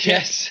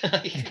 Yes,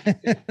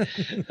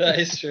 that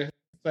is true.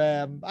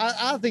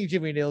 I think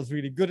Jimmy Nail's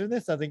really good in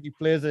this. I think he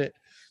plays it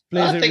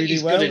really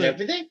he's well. Good in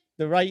everything.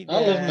 I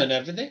love him in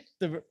everything.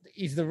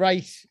 He's the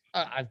right.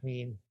 I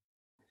mean,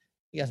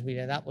 he hasn't been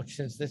in that much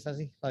since this, has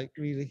he? Like,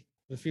 really,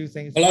 a few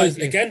things. Well,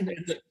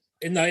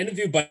 in that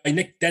interview by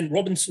Nick Dent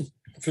Robinson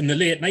from the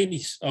late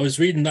 90s, I was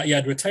reading that he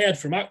had retired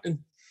from acting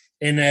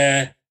in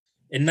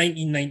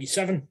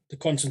 1997 to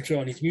concentrate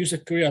on his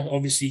music career.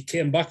 Obviously, he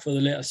came back for the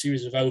later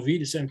series of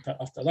Elvis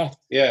after that.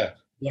 Yeah.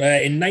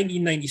 But in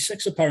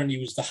 1996, apparently,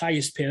 he was the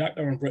highest paid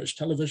actor on British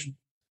television.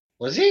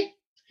 Was he?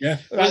 Yeah.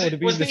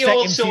 Wasn't he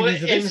also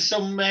in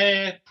some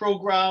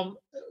program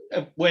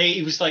where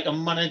he was like a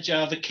manager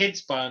of a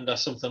kids band or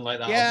something like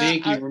that? Yeah, I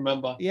vaguely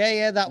remember.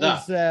 Yeah, that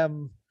was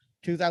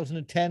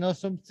 2010 or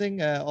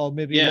something, or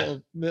maybe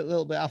a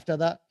little bit after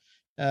that.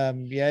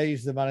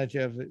 He's the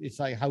manager of. It's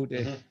like how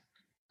to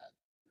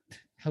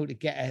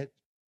get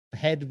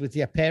ahead with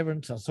your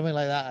parents or something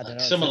like that. I don't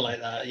know. Something like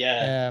that,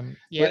 yeah.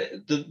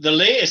 But the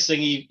latest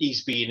thing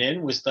he's been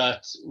in was The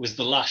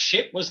Last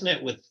Ship, wasn't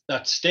it? With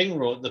that Sting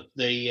wrote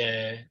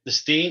the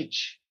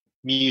stage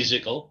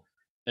musical,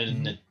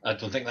 and I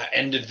don't think that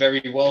ended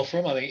very well for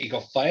him. I think he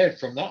got fired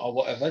from that or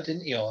whatever,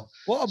 didn't he? Or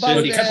what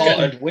about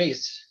parted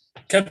ways?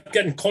 Kept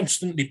getting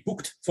constantly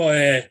booked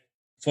for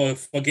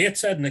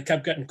Gateshead, and it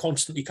kept getting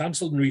constantly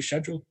cancelled and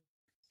rescheduled.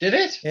 Did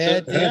it?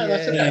 That's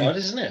a bit odd,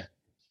 isn't it?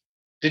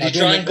 Did you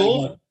try and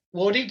go,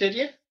 Woody? Did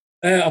you?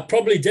 I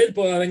probably did,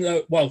 but I think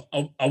that,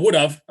 I would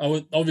have. I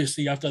would,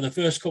 obviously, after the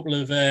first couple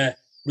of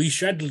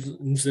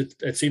reschedulings,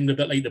 it seemed a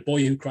bit like The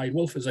Boy Who Cried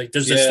Wolf. It's like,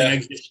 does this thing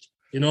exist?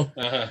 I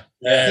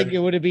think it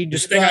would have been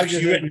described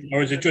as written,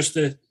 or is it just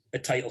a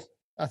title?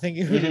 I think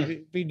it would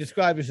have been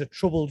described as a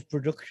troubled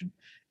production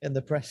in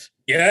the press.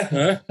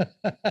 Yeah.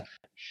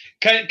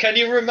 Can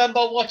you remember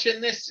watching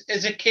this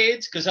as a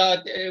kid? Because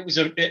it was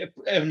an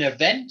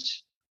event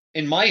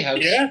in my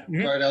house. Yeah.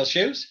 Parallel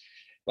Shoes.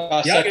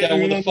 I sat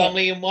down with the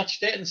family and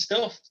watched it and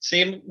stuff.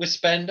 Same with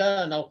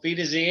Spender and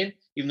Alfida Zane,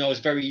 even though I was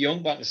very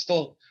young, but I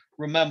still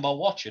remember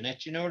watching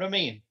it. You know what I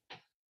mean?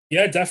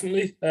 Yeah,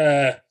 definitely.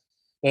 It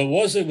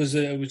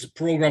was a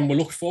program we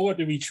looked forward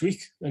to each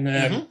week.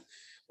 And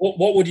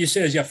what would you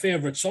say is your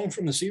favourite song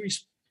from the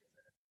series?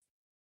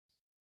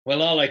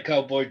 Well, I like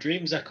Cowboy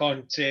Dreams. I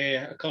can't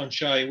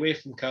shy away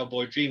from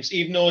Cowboy Dreams,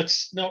 even though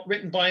it's not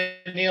written by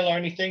Neil or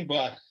anything.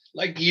 But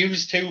like you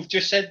two have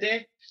just said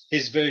there,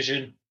 his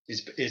version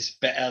is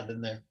better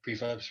than the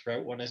Prefab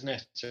Sprout one, isn't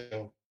it?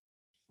 So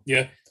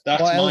yeah,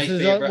 that's my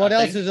favorite. What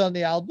else is on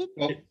the album?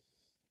 Well,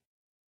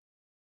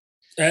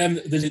 I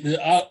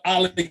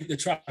like the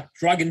track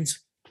Dragons,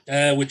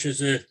 which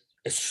is a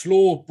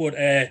slow but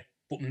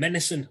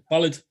menacing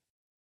ballad,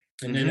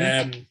 and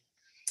then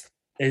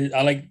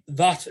I like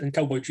that and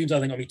Cowboy Dreams. I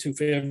think are my two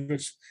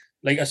favorites.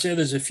 like I say,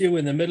 there's a few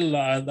in the middle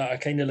that are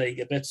kind of like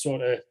a bit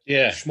sort of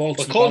schmaltzy.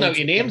 But calling out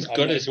your name's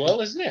good as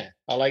well, isn't it?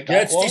 I like that.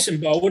 Yeah, it's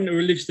decent, but I wouldn't have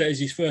released it as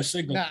his first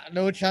single. Nah,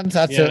 no chance.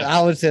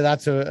 I would say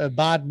that's a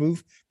bad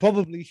move.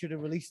 Probably should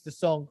have released the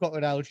song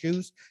Crocodile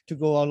Shoes to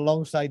go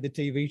alongside the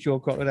TV show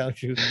Crocodile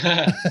Shoes.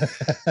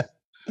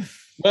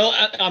 Well,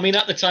 I mean,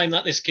 at the time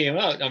that this came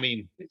out, I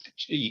mean,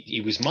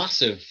 he was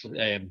massive.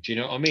 Do you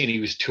know what I mean? He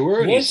was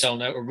touring, he was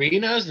selling out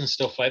arenas and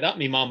stuff like that.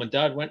 My mum and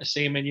dad went to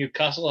see him in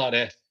Newcastle, had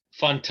a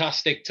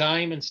fantastic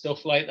time and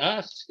stuff like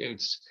that.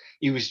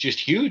 He was just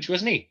huge,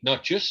 wasn't he?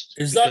 Not just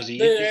is that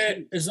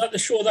the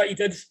show that he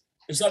did?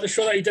 Is that the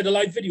show that he did a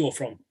live video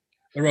from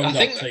around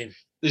that time?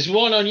 There's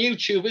one on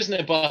YouTube, isn't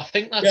it? But I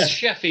think that's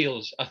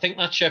Sheffield. I think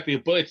that's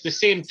Sheffield, but it's the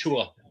same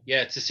tour.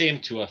 Yeah, it's the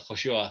same tour for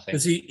sure, I think.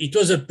 Because he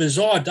does a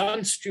bizarre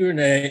dance during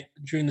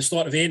the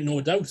start of Ain't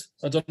No Doubt.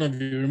 I don't know if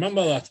you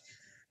remember that.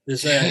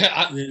 There's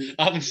I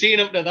haven't seen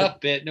up to that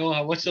bit. No,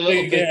 I watched a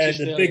little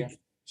bit.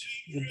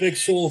 The big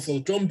soulful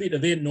drum beat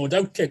of Ain't No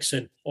Doubt kicks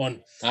in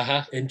on.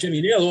 And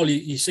Jimmy Nail, all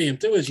you see him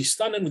do is he's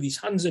standing with his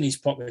hands in his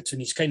pockets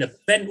and he's kind of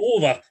bent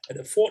over at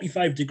a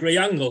 45-degree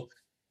angle,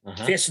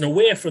 facing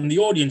away from the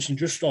audience, and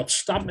just starts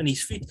stamping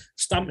his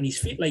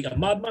feet like a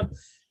madman.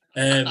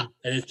 And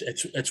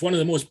it's one of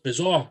the most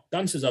bizarre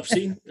dances I've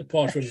seen,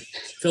 apart from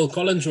Phil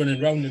Collins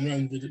running round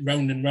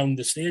and round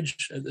the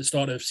stage at the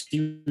start of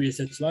Serious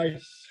Hits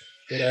Live.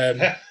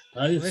 But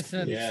I'm just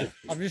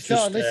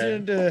started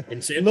listening to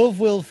insane. Love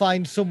Will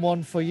Find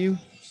Someone for You.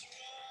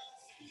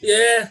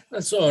 Yeah,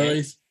 that's all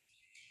right.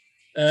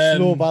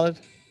 Slow ballad.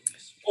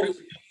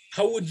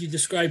 How would you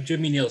describe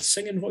Jimmy Nail's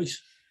singing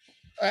voice?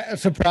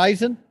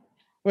 Surprising.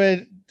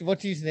 Well,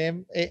 what's his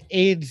name?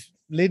 Aid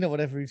Lynn or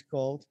whatever he's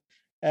called.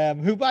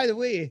 Who, by the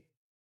way,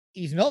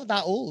 he's not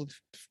that old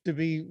to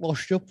be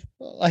washed up.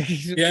 Like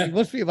he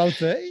must be about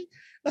 30.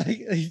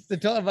 Like they're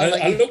talking about.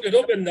 I looked it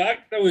up, and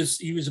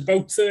he was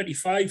about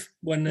 35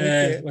 when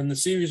the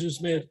series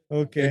was made.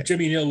 Okay,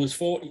 Jimmy Nail was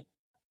 40.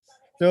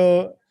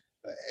 So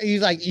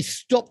he's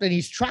stopped in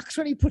his tracks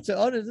when he puts it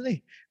on, isn't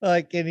he?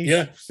 Like, and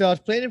he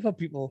starts playing it for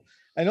people.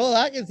 And all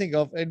I can think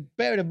of, and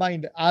bear in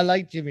mind, I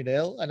like Jimmy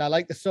Nail and I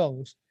like the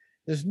songs.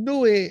 There's no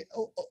way,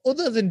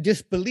 other than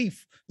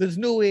disbelief, there's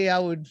no way I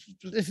would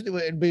listen to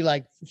it and be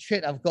like,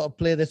 shit, I've got to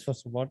play this for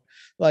someone.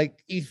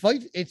 Like, his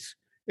voice, it's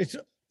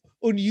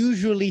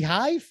unusually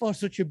high for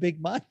such a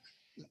big man.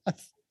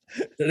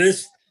 It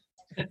is.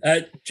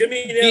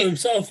 Jimmy Nail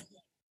himself,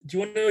 do you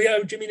want to know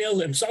how Jimmy Nail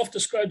himself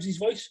describes his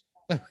voice?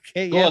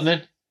 Okay, Go on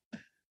then.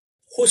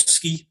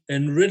 Husky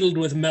and riddled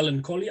with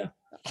melancholia.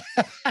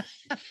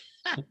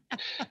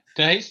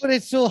 Nice. But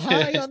it's so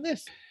high on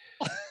this.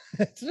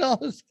 It's not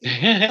husky.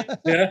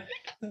 Yeah.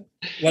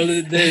 Well,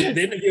 the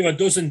interviewer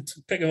doesn't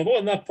pick him up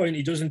on that point.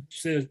 He doesn't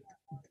say,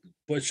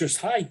 but it's just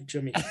high,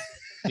 Jimmy.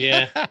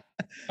 Yeah.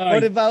 Hi.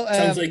 What about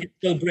sounds like it's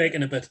still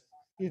breaking a bit.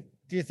 Do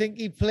you think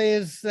he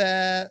plays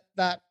that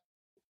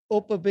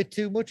up a bit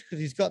too much? Because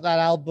he's got that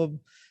album,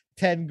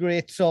 10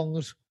 Great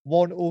Songs,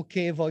 One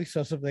Okay Voice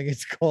or something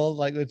it's called,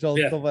 like it's all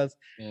covers.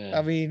 Yeah.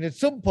 I mean, at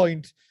some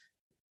point,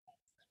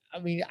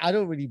 I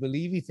don't really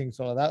believe he thinks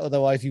all of that.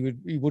 Otherwise, he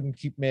wouldn't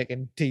keep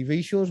making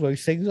TV shows where he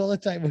sings all the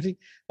time, would he?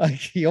 Like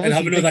he and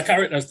have another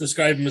character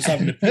describe him as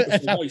having a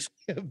beautiful voice.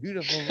 A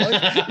beautiful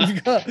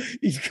voice.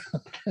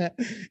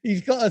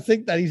 He's got to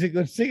think that he's a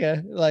good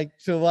singer. Like,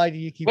 so why do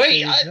you keep?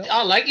 Wait,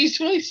 I like his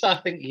voice. I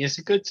think he is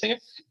a good singer.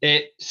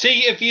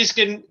 See if you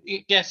can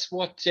guess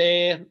what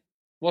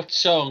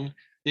song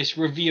this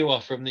reviewer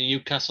from the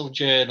Newcastle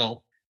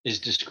Journal is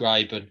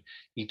describing.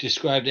 He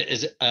described it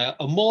as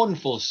a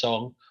mournful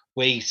song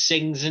where he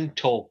sings and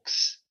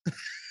talks.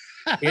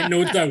 Ain't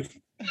no doubt.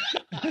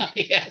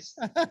 Yes.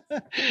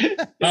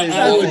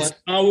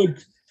 I would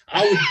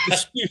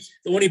dispute.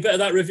 The only bit of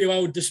that review I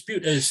would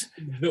dispute is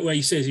the bit where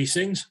he says he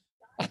sings.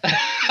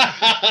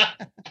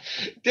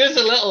 There's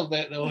a little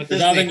bit though. I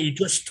think he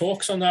just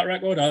talks on that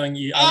record. I'm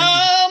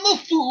a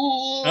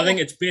fool. I think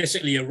it's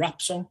basically a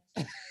rap song.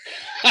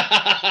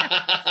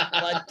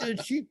 Why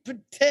did she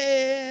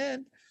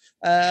pretend?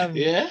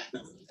 Yeah,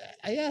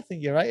 I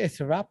think you're right. It's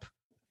a rap.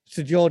 It's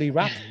a Geordie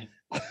rap.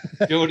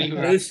 Geordie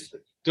rap.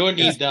 Don't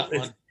need that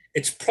one.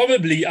 It's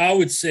probably, I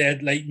would say,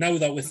 like now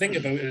that we think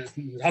about it,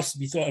 it has to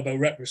be thought about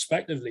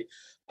retrospectively.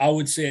 I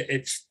would say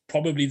it's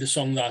probably the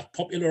song that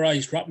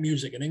popularised rap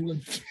music in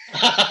England.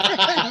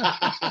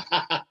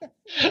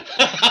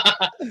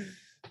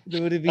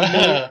 There would have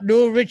been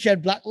no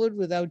Richard Blackwood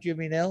without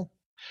Jimmy Nail.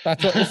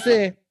 That's what they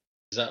say.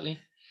 Exactly.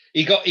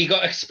 He got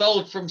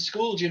expelled from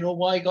school. Do you know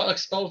why he got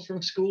expelled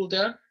from school,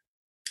 Dan?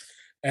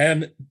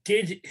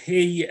 Did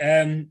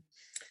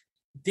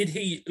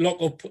he lock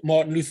up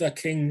Martin Luther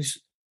King's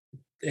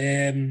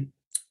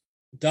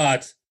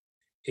dad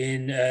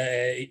in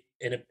a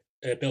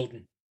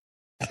building?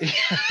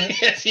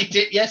 Yes, he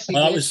did. Yes, he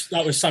did.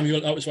 That was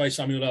Samuel. That was why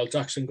Samuel L.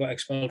 Jackson got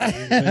expelled from the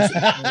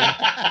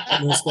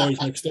university. No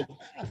stories mixed up.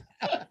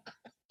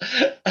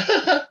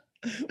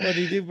 What did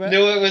he do, Brett?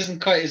 No, it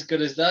wasn't quite as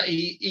good as that.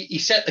 He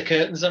set the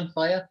curtains on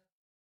fire.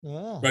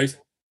 Oh. Right.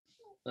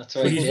 That's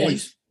what he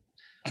did.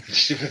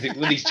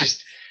 Well, he's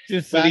just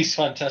Just with these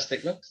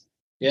fantastic looks.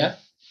 Yeah.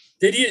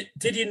 Did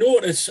you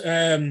notice?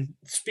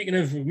 Speaking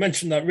of, we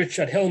mentioned that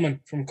Richard Hillman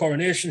from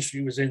Coronation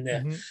Street was in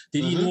there.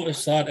 Did you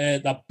notice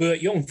that that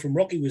Burt Young from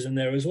Rocky was in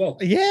there as well?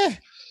 Yeah.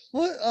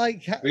 What?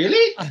 Like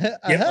really? Yep.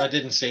 I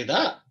didn't see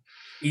that.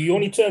 He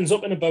only turns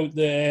up in about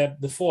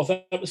the fourth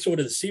episode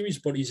of the series,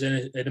 but he's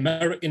an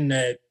American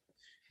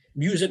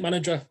music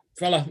manager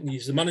fella.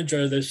 He's the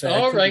manager of this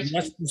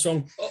Western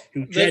song.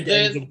 Who Jed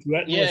ends up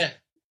duetting with.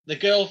 The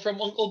girl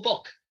from Uncle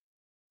Buck.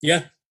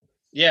 Yeah.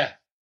 Yeah.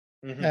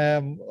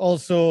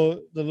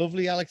 Also, the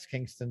lovely Alex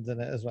Kingston's in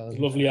it as well.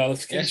 Lovely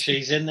Alex Kingston. Yes,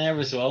 she's in there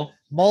as well.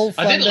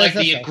 I didn't like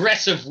the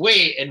aggressive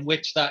way in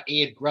which that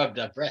aide grabbed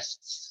her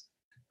breasts.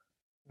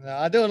 No,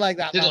 I don't like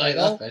that. Didn't like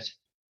that bit.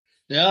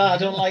 No, I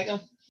don't like them.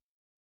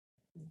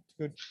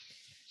 Good.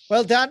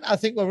 Well, Dan, I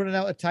think we're running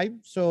out of time,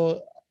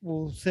 so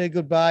we'll say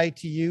goodbye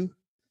to you.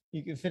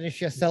 You can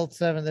finish your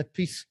seltzer in the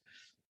peace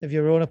of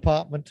your own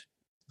apartment.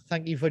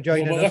 Thank you for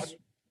joining us.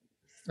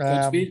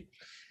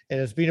 It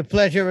has been a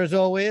pleasure as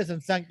always,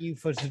 and thank you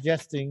for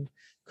suggesting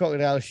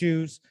Crocodile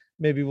Shoes.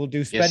 Maybe we'll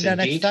do Spender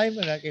next time,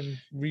 and I can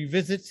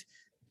revisit.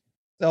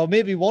 Or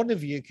maybe one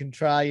of you can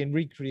try and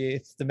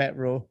recreate the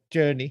Metro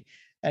journey,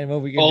 and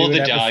when we can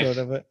do an episode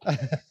of it.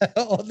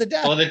 Or the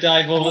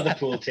dive over the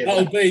pool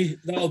table.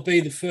 That'll be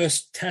the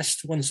first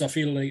test once I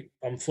feel like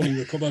I'm fully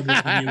recovered.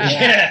 With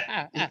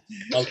the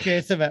new I'll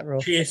chase the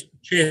Metro. Chase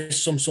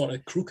some sort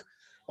of crook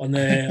on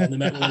the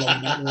Metro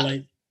along the Metro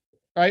line.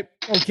 Right.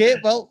 Okay.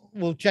 Well,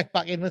 we'll check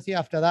back in with you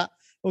after that.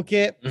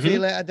 Okay. See you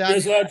later, Dan.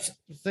 Cheers, lads.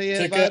 See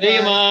you. Bye,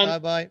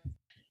 man. Bye-bye.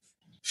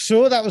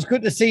 So that was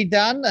good to see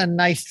Dan, and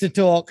nice to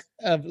talk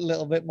a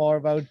little bit more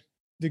about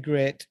the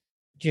great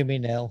Jimmy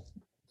Nail.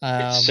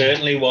 It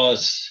certainly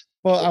was.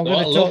 But I'm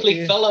what a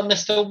lovely fella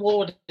Mr.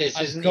 Ward is,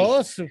 isn't he?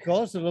 Of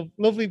course. A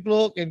lovely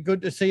bloke, and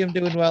good to see him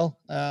doing well.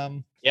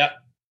 Yeah.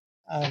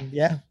 And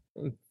yeah,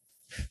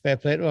 fair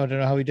play to him. I don't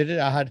know how he did it.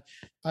 I had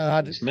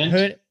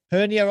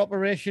hernia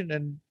operation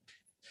and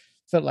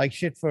felt like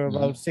shit for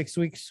about 6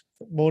 weeks,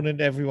 moaning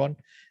to everyone.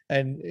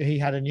 And he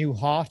had a new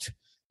heart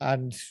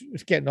and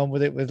was getting on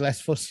with it with less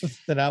fuss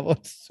than I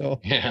was.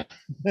 So yeah,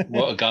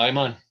 what a guy,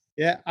 man.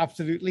 Yeah,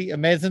 absolutely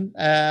amazing.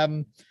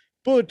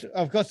 But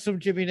I've got some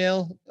Jimmy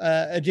Nail,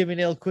 a Jimmy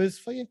Nail quiz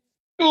for you.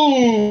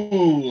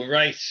 Ooh,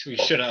 right. We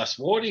should ask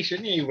Wardy,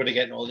 shouldn't you? You would have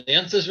gotten all the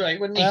answers right,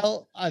 wouldn't you?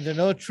 Well, I don't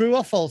know, true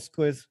or false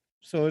quiz.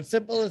 So it's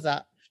simple as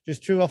that.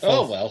 Just true or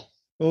false. Oh, well.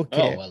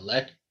 Okay. Oh, well,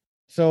 then.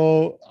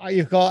 So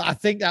I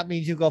think that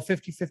means you've got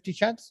 50-50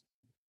 chance.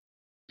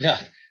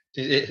 Yeah.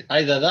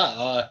 Either that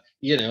or,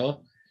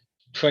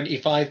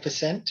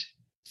 25%.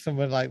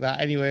 Something like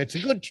that. Anyway,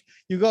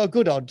 you've got a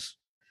good odds.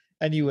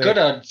 Anyway. Good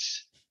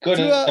odds.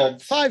 Good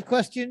odds. 5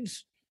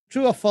 questions.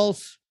 True or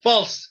false?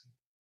 False.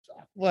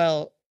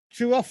 Well,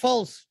 true or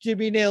false?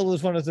 Jimmy Nail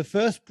was one of the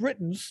first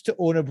Britons to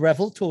own a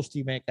Breville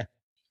toasty maker.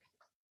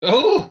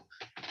 Oh,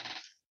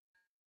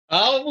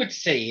 I would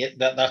say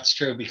that's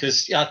true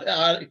because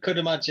I could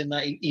imagine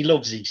that he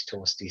loves these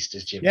toasties,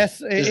 does Jimmy?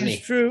 Yes, it is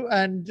true.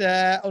 And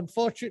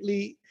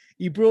unfortunately,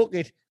 he broke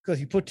it because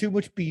he put too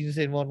much beans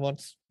in one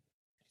once.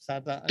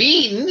 Sad that.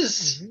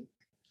 Beans? Mm-hmm.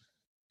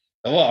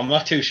 Oh, I'm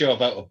not too sure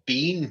about a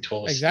bean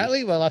toasty.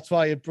 Exactly. Well, that's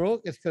why it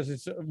broke. It's because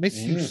it's a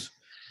misuse.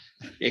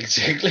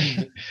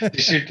 Exactly.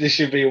 there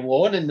should be a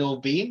warning, no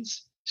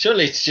beans.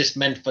 Surely it's just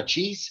meant for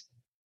cheese.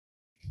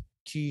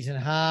 Cheese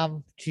and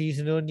ham, cheese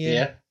and onion.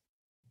 Yeah.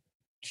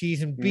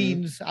 Cheese and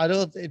beans.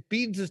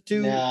 Beans is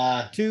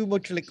too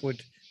much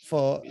liquid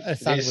for a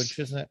sandwich,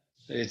 isn't it?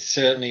 It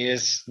certainly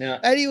is. Yeah.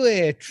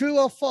 Anyway, true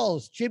or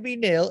false? Jimmy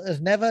Nail has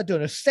never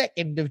done a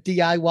second of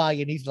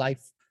DIY in his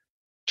life.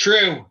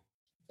 True.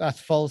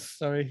 That's false.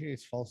 Sorry,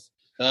 it's false.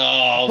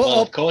 Oh,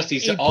 well, of course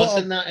he's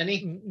awesome that, isn't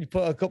he? He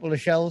put a couple of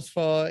shelves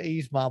for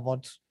his mum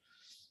once.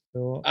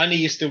 So, and he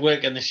used to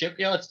work in the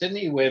shipyards, didn't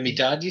he? Where my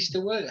dad used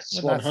to work at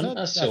Swan Hunter.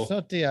 That's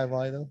not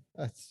DIY though.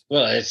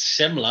 Well, it's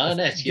similar, isn't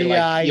it?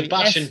 You're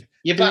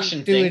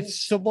bashing doing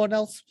things. Someone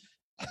else.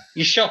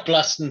 You're shot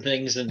blasting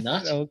things and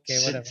that. Okay,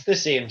 whatever. It's the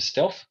same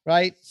stuff.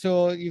 Right.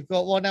 So you've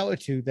got 1 out of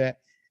 2 there.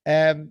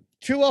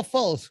 True or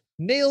false?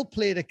 Nail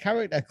played a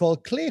character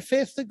called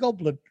Clayface the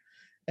Goblin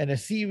in a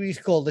series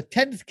called The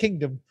 10th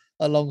Kingdom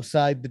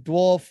alongside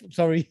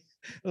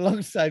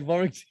alongside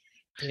Warwick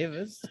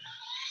Davis.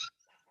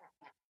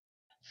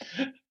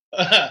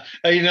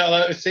 Are you not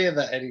allowed to say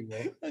that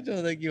anymore? I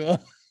don't think you are.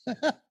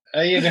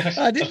 Are you not?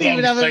 I didn't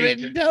even have it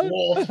written down.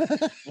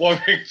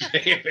 Warwick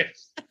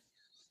Davis.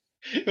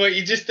 What,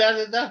 you just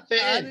added that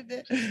bit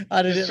in?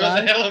 I did it for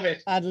the hell of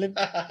it.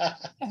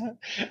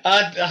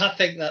 I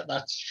think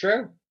that's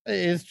true. It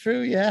is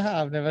true,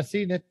 yeah. I've never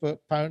seen it,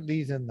 but apparently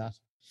he's in that.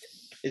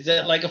 Is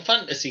it like a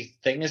fantasy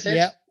thing, is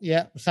it?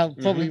 Yeah. Sounds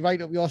probably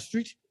right up your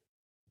street.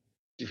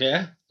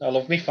 Yeah, I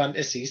love me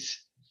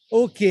fantasies.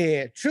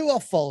 Okay, true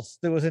or false?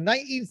 There was a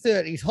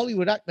 1930s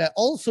Hollywood actor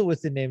also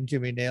with the name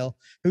Jimmy Nail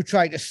who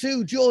tried to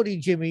sue Geordie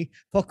Jimmy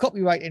for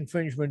copyright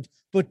infringement,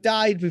 but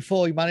died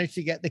before he managed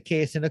to get the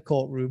case in a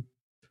courtroom.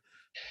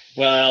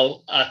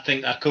 Well, I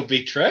think that could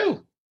be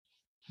true.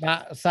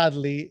 That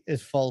sadly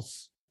is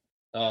false.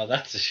 Oh,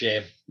 that's a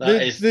shame.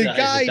 The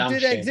guy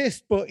did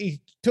exist, but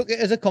he took it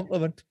as a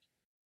compliment.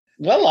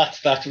 Well,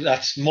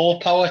 that's more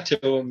power to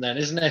him then,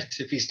 isn't it?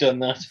 If he's done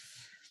that.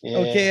 Yeah,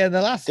 okay, and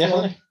the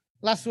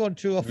last one,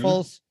 true or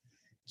false?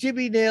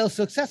 Jimmy Nail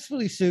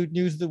successfully sued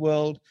News of the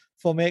World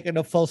for making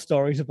up false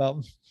stories about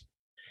him.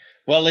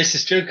 Well, this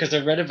is true because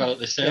I read about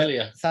this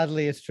earlier.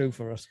 Sadly, it's true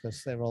for us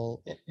because they're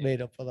all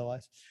made up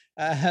otherwise.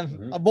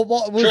 But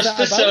what was Trust that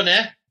the about? Sun,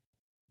 eh?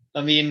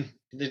 I mean,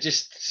 they're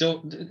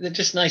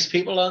just nice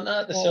people, aren't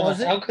they? The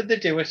Sun. How could they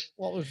do it?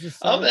 What was this?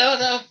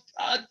 I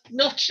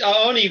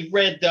only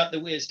read that there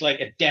was like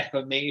a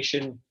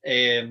defamation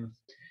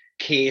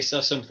case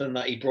or something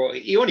that he brought.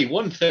 He only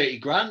won 30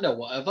 grand or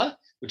whatever,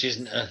 which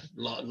isn't a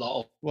lot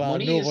of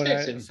money. No, but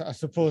I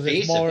suppose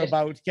it's more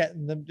about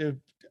getting them to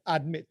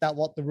admit that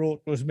what they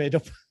wrote was made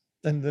up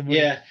than the money.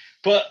 Yeah,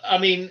 but I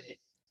mean,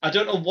 I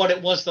don't know what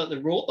it was that they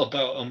wrote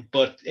about him,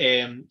 but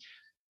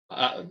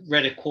I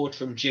read a quote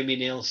from Jimmy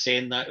Nail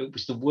saying that it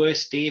was the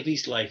worst day of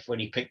his life when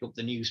he picked up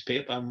the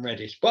newspaper and read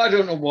it. But I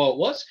don't know what it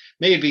was.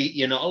 Maybe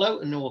you're not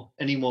allowed to know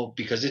anymore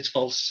because it's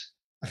false.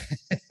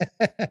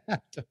 I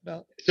don't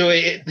know. So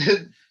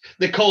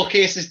the court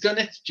case has done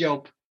its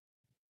job.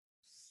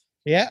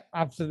 Yeah,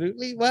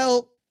 absolutely.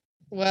 Well.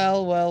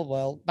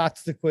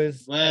 That's the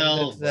quiz.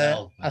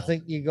 I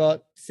think you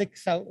got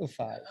 6 out of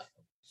 5.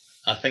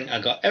 I think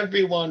I got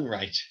everyone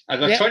right. I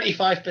got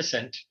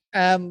 25%.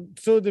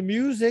 So the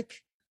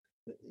music.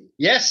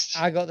 Yes.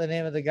 I got the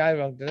name of the guy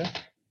wrong, did I?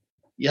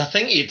 Yeah, I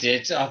think you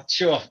did. I'm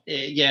sure.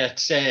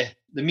 It's the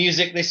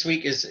music this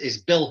week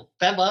is Bill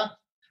Feather.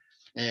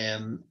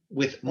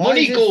 With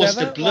Money Goes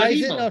to Bloody. Why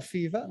is it not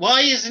Fever?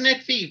 Why isn't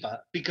it Fever?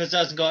 Because it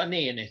hasn't got an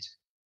A in it.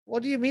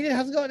 What do you mean it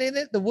hasn't got an A in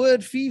it? The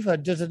word fever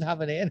doesn't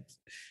have an A in it.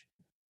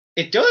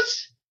 It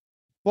does?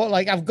 What,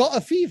 like I've got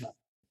a fever?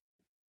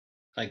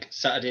 Like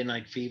Saturday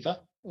Night Fever?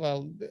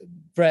 Well,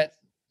 Brett,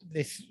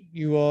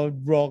 you are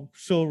wrong.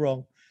 So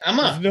wrong. Am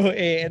I? There's no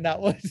A in that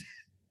one.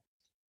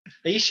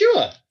 Are you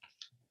sure?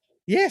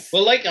 Yes.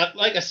 Well, like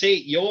I say,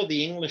 you're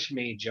the English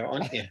major,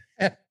 aren't you?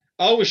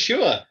 I was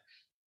sure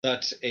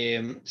that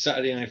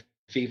Saturday Night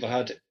Fever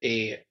had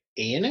a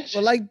in it.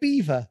 Well, like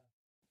beaver.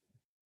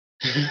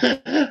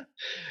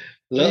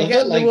 You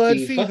get the word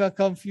fever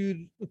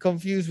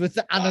confused with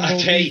the animal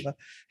beaver.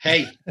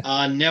 Hey,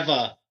 I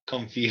never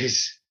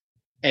confuse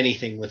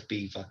anything with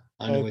beaver.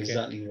 I know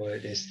exactly what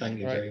it is. Thank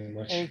you very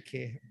much.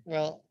 Okay.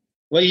 Well,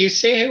 you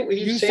say it.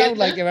 You sound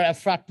like you're at a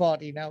frat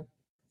party now.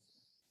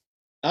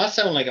 I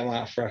sound like I'm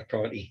at a frat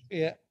party.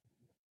 Yeah.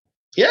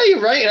 Yeah, you're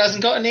right. It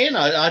hasn't got an A in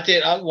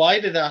it. Why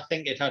did I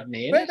think it had an A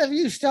in it? When have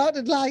you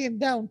started lying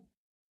down?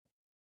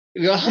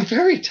 Well, I'm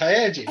very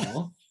tired, you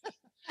know.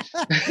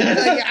 Are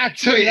you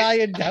actually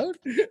lying down?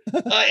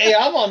 I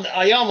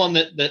am on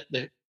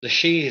the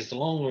chaise, the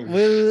long one.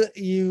 Will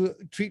you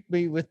treat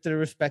me with the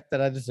respect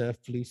that I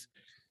deserve, please?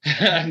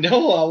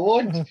 No, I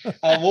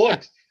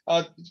won't.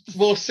 I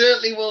most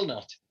certainly will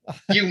not.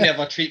 You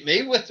never treat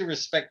me with the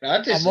respect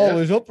I deserve. I'm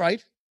always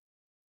upright.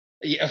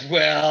 Yeah,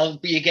 well,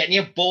 you're getting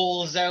your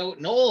balls out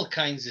and all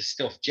kinds of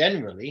stuff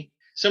generally.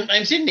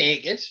 Sometimes you're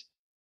naked.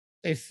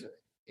 It's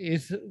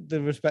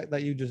the respect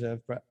that you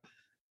deserve, Brett.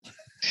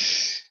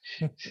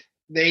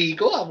 There you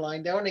go. I'm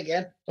lying down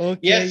again. Okay,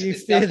 yes,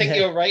 I think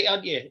you're right,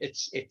 aren't you?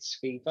 It's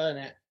Fever, isn't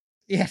it?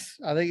 Yes,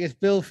 I think it's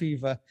Bill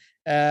Fever.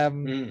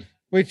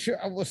 Which,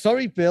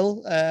 sorry,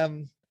 Bill.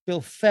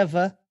 Bill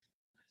Feather.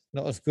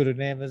 Not as good a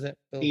name, is it?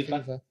 Bill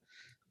Fever.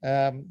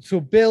 So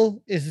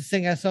Bill is a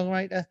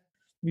singer-songwriter,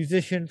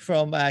 musician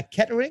from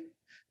Kettering.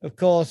 Of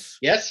course,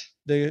 yes,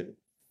 the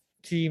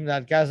team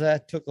that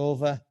Gaza took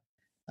over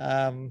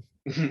as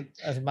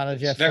a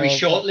manager very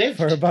short-lived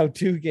for about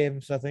 2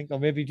 games, I think, or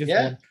maybe just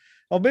one.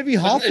 Or maybe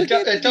half a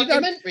game.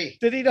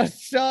 Did he not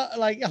start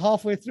like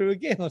halfway through a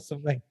game or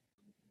something?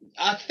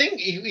 I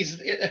think he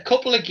was a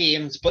couple of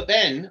games, but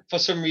then for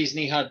some reason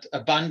he had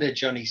a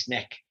bandage on his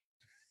neck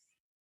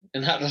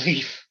and had to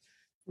leave.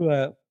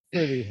 Well,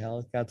 bloody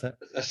hell, Gaza.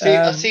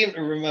 I seem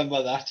to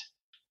remember that.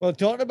 Well,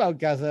 talking about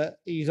Gaza,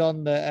 he's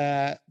on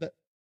the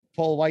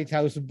Paul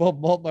Whitehouse and Bob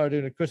Mortimer are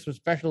doing a Christmas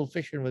special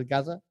fishing with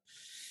Gaza.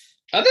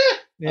 Are they?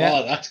 Yeah.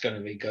 Oh, that's going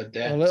to be good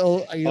there.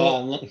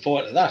 I'm looking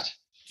forward to that.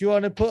 Do you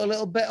want to put a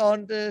little bit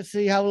on to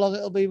see how long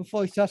it'll be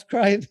before he starts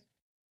crying?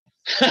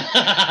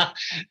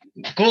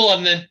 Go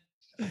on then.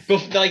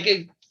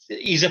 Like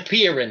his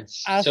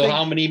appearance.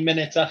 How many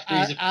minutes after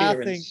his appearance?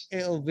 I think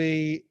it'll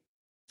be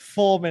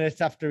 4 minutes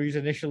after his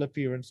initial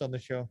appearance on the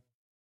show.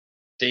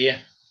 Do you?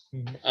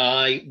 Mm-hmm.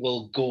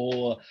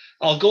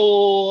 I'll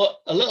go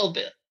a little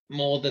bit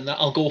more than that.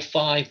 I'll go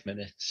 5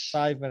 minutes.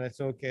 5 minutes,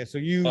 okay. So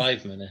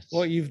 5 minutes.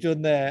 What you've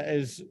done there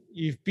is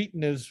you've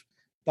beaten us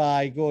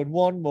by going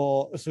one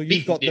more. So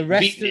you've got the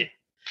rest of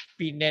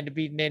beating and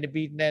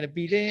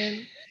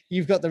beating.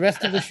 You've got the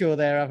rest of the show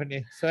there, haven't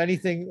you? So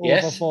anything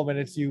over 4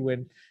 minutes, you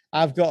win.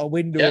 I've got a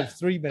window of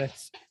 3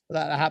 minutes for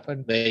that to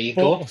happen. There you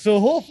go. So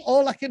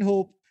all I can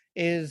hope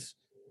is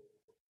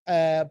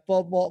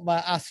Bob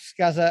Mortimer asks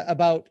Gaza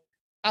about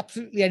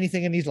absolutely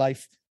anything in his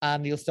life,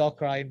 and he'll start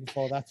crying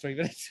before that 3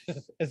 minutes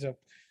is up.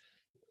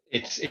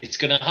 It's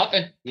going to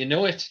happen. You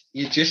know it.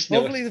 You just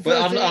know Hopefully it. the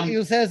first thing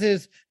he says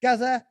is,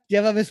 Gaza, do you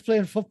ever miss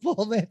playing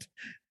football, mate?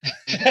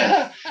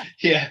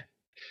 Yeah.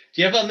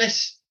 Do you ever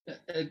miss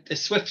a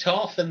swift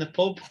half in the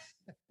pub?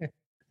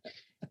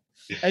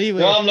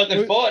 Anyway, no, I'm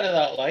looking forward to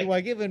that. Like,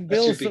 we're giving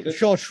Bill some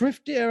short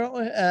shrift here, aren't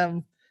we?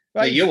 Right.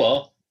 But you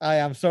are. I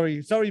am.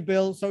 Sorry,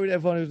 Bill. Sorry to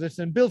everyone who's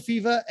listening. Bill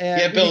Fever.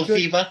 Bill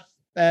Fever.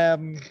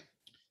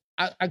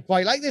 I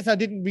quite like this. I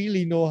didn't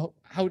really know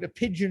how to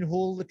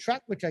pigeonhole the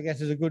track, which I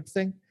guess is a good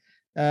thing.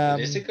 It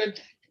is a good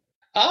thing.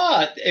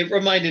 It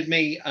reminded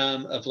me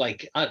of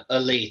like a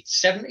late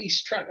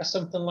 70s track or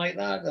something like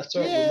that. That's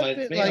what it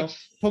reminded me like of.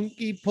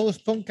 Punky,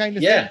 post-punk kind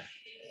of thing.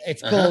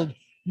 It's called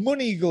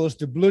Money Goes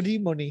to Bloody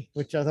Money,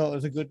 which I thought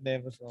was a good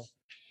name as well.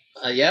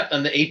 Yeah,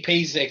 and the EP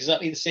is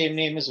exactly the same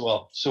name as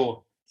well.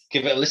 So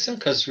give it a listen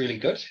because it's really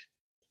good.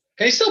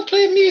 Can you still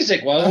play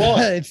music while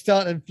what? It's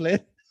starting to play.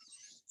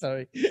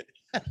 Sorry.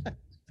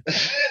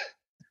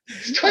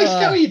 It's twice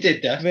now you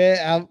did that. Mate,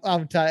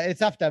 I'm tired.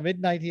 It's after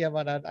midnight here,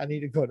 man. I need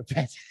to go to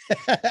bed.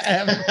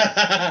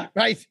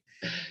 Right.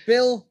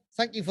 Bill,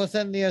 thank you for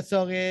sending a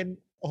song in.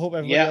 I hope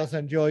everybody else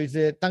enjoys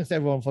it. Thanks to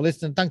everyone for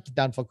listening. Thank you,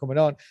 Dan, for coming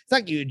on.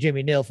 Thank you to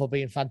Jimmy Neal for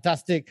being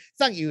fantastic.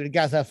 Thank you to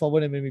Gaza for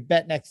winning me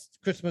bet next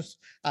Christmas.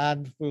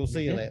 And we will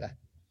see you later.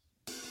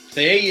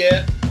 See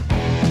ya.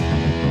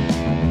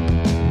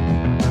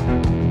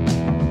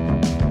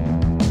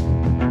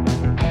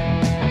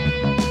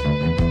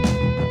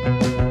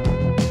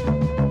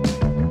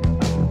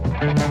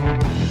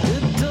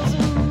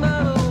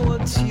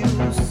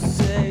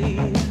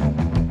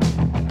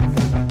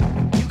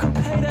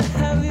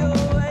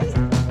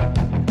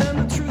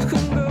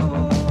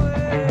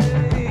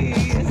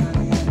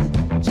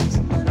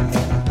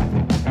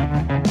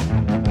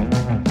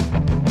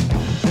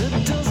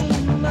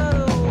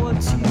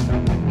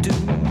 Do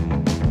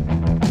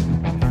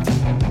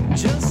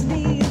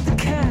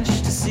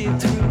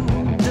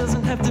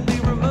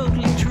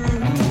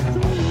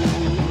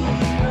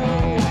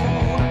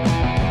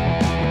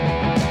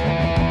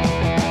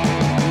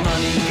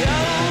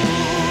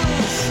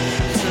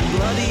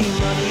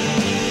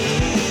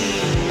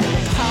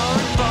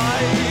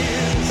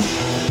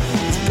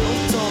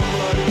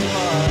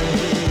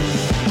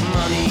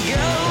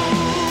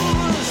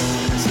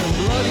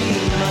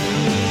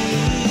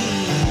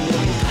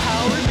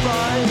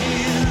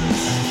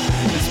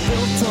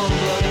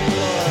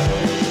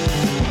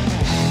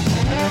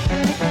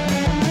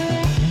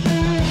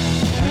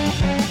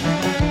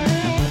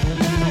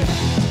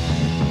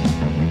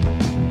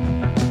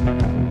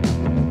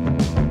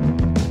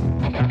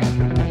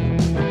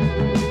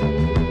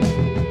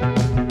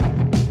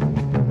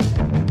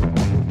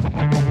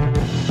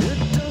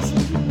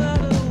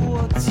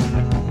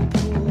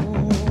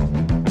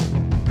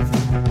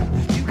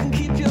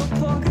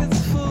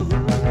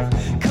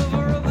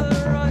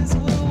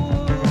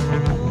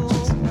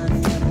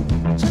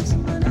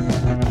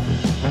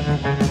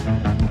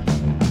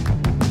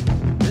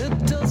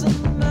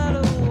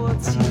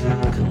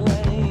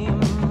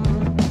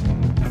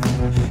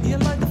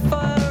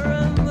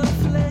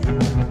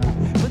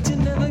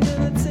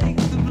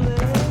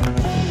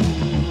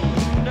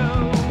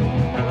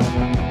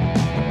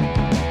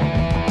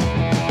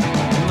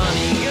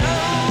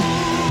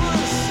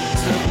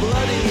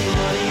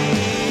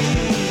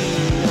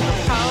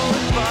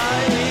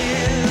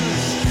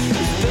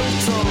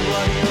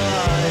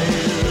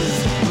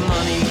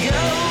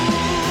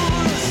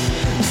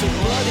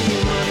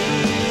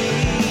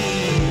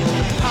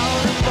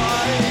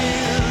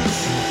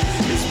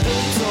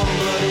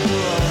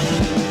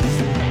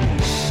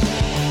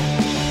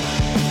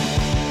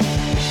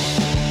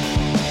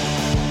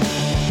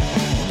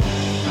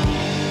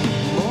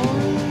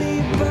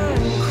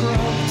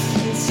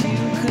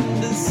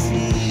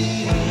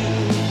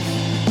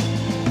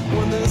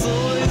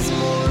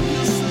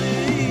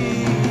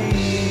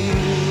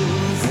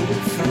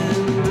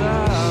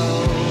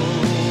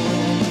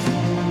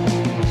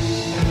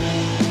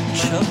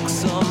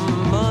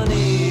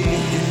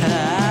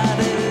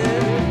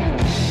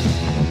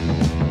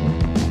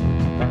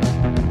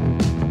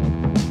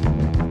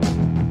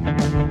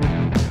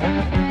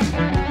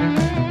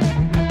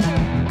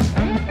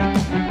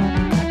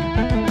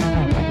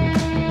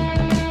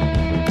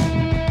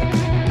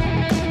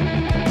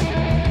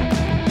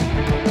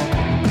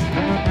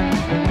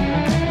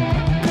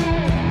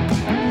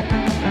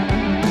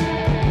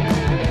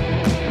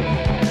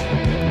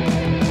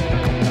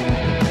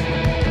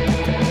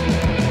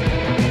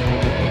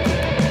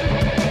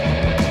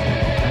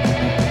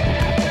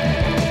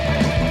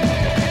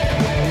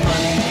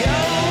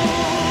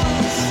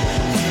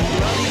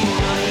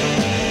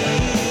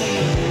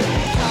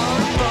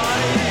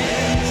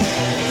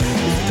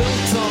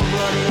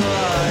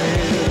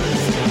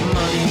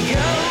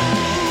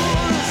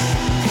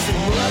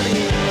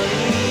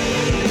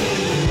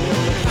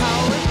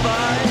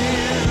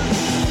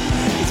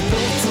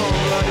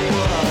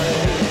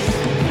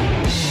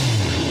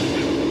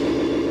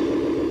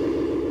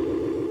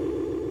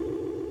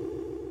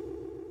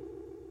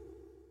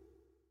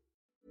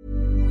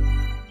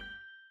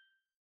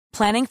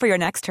Planning for your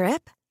next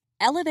trip?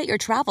 Elevate your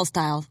travel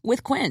style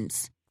with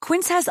Quince.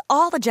 Quince has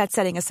all the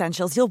jet-setting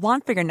essentials you'll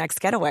want for your next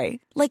getaway,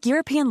 like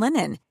European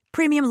linen,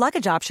 premium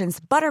luggage options,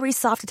 buttery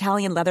soft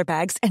Italian leather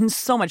bags, and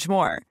so much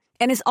more.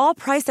 And is all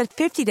priced at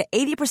 50 to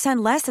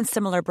 80% less than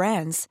similar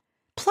brands.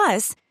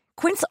 Plus,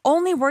 Quince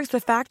only works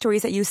with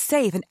factories that use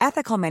safe and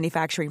ethical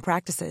manufacturing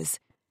practices.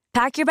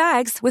 Pack your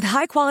bags with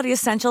high-quality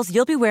essentials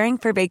you'll be wearing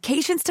for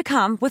vacations to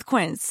come with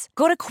Quince.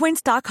 Go to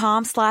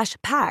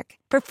quince.com/pack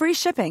for free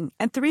shipping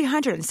and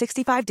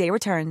 365-day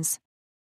returns.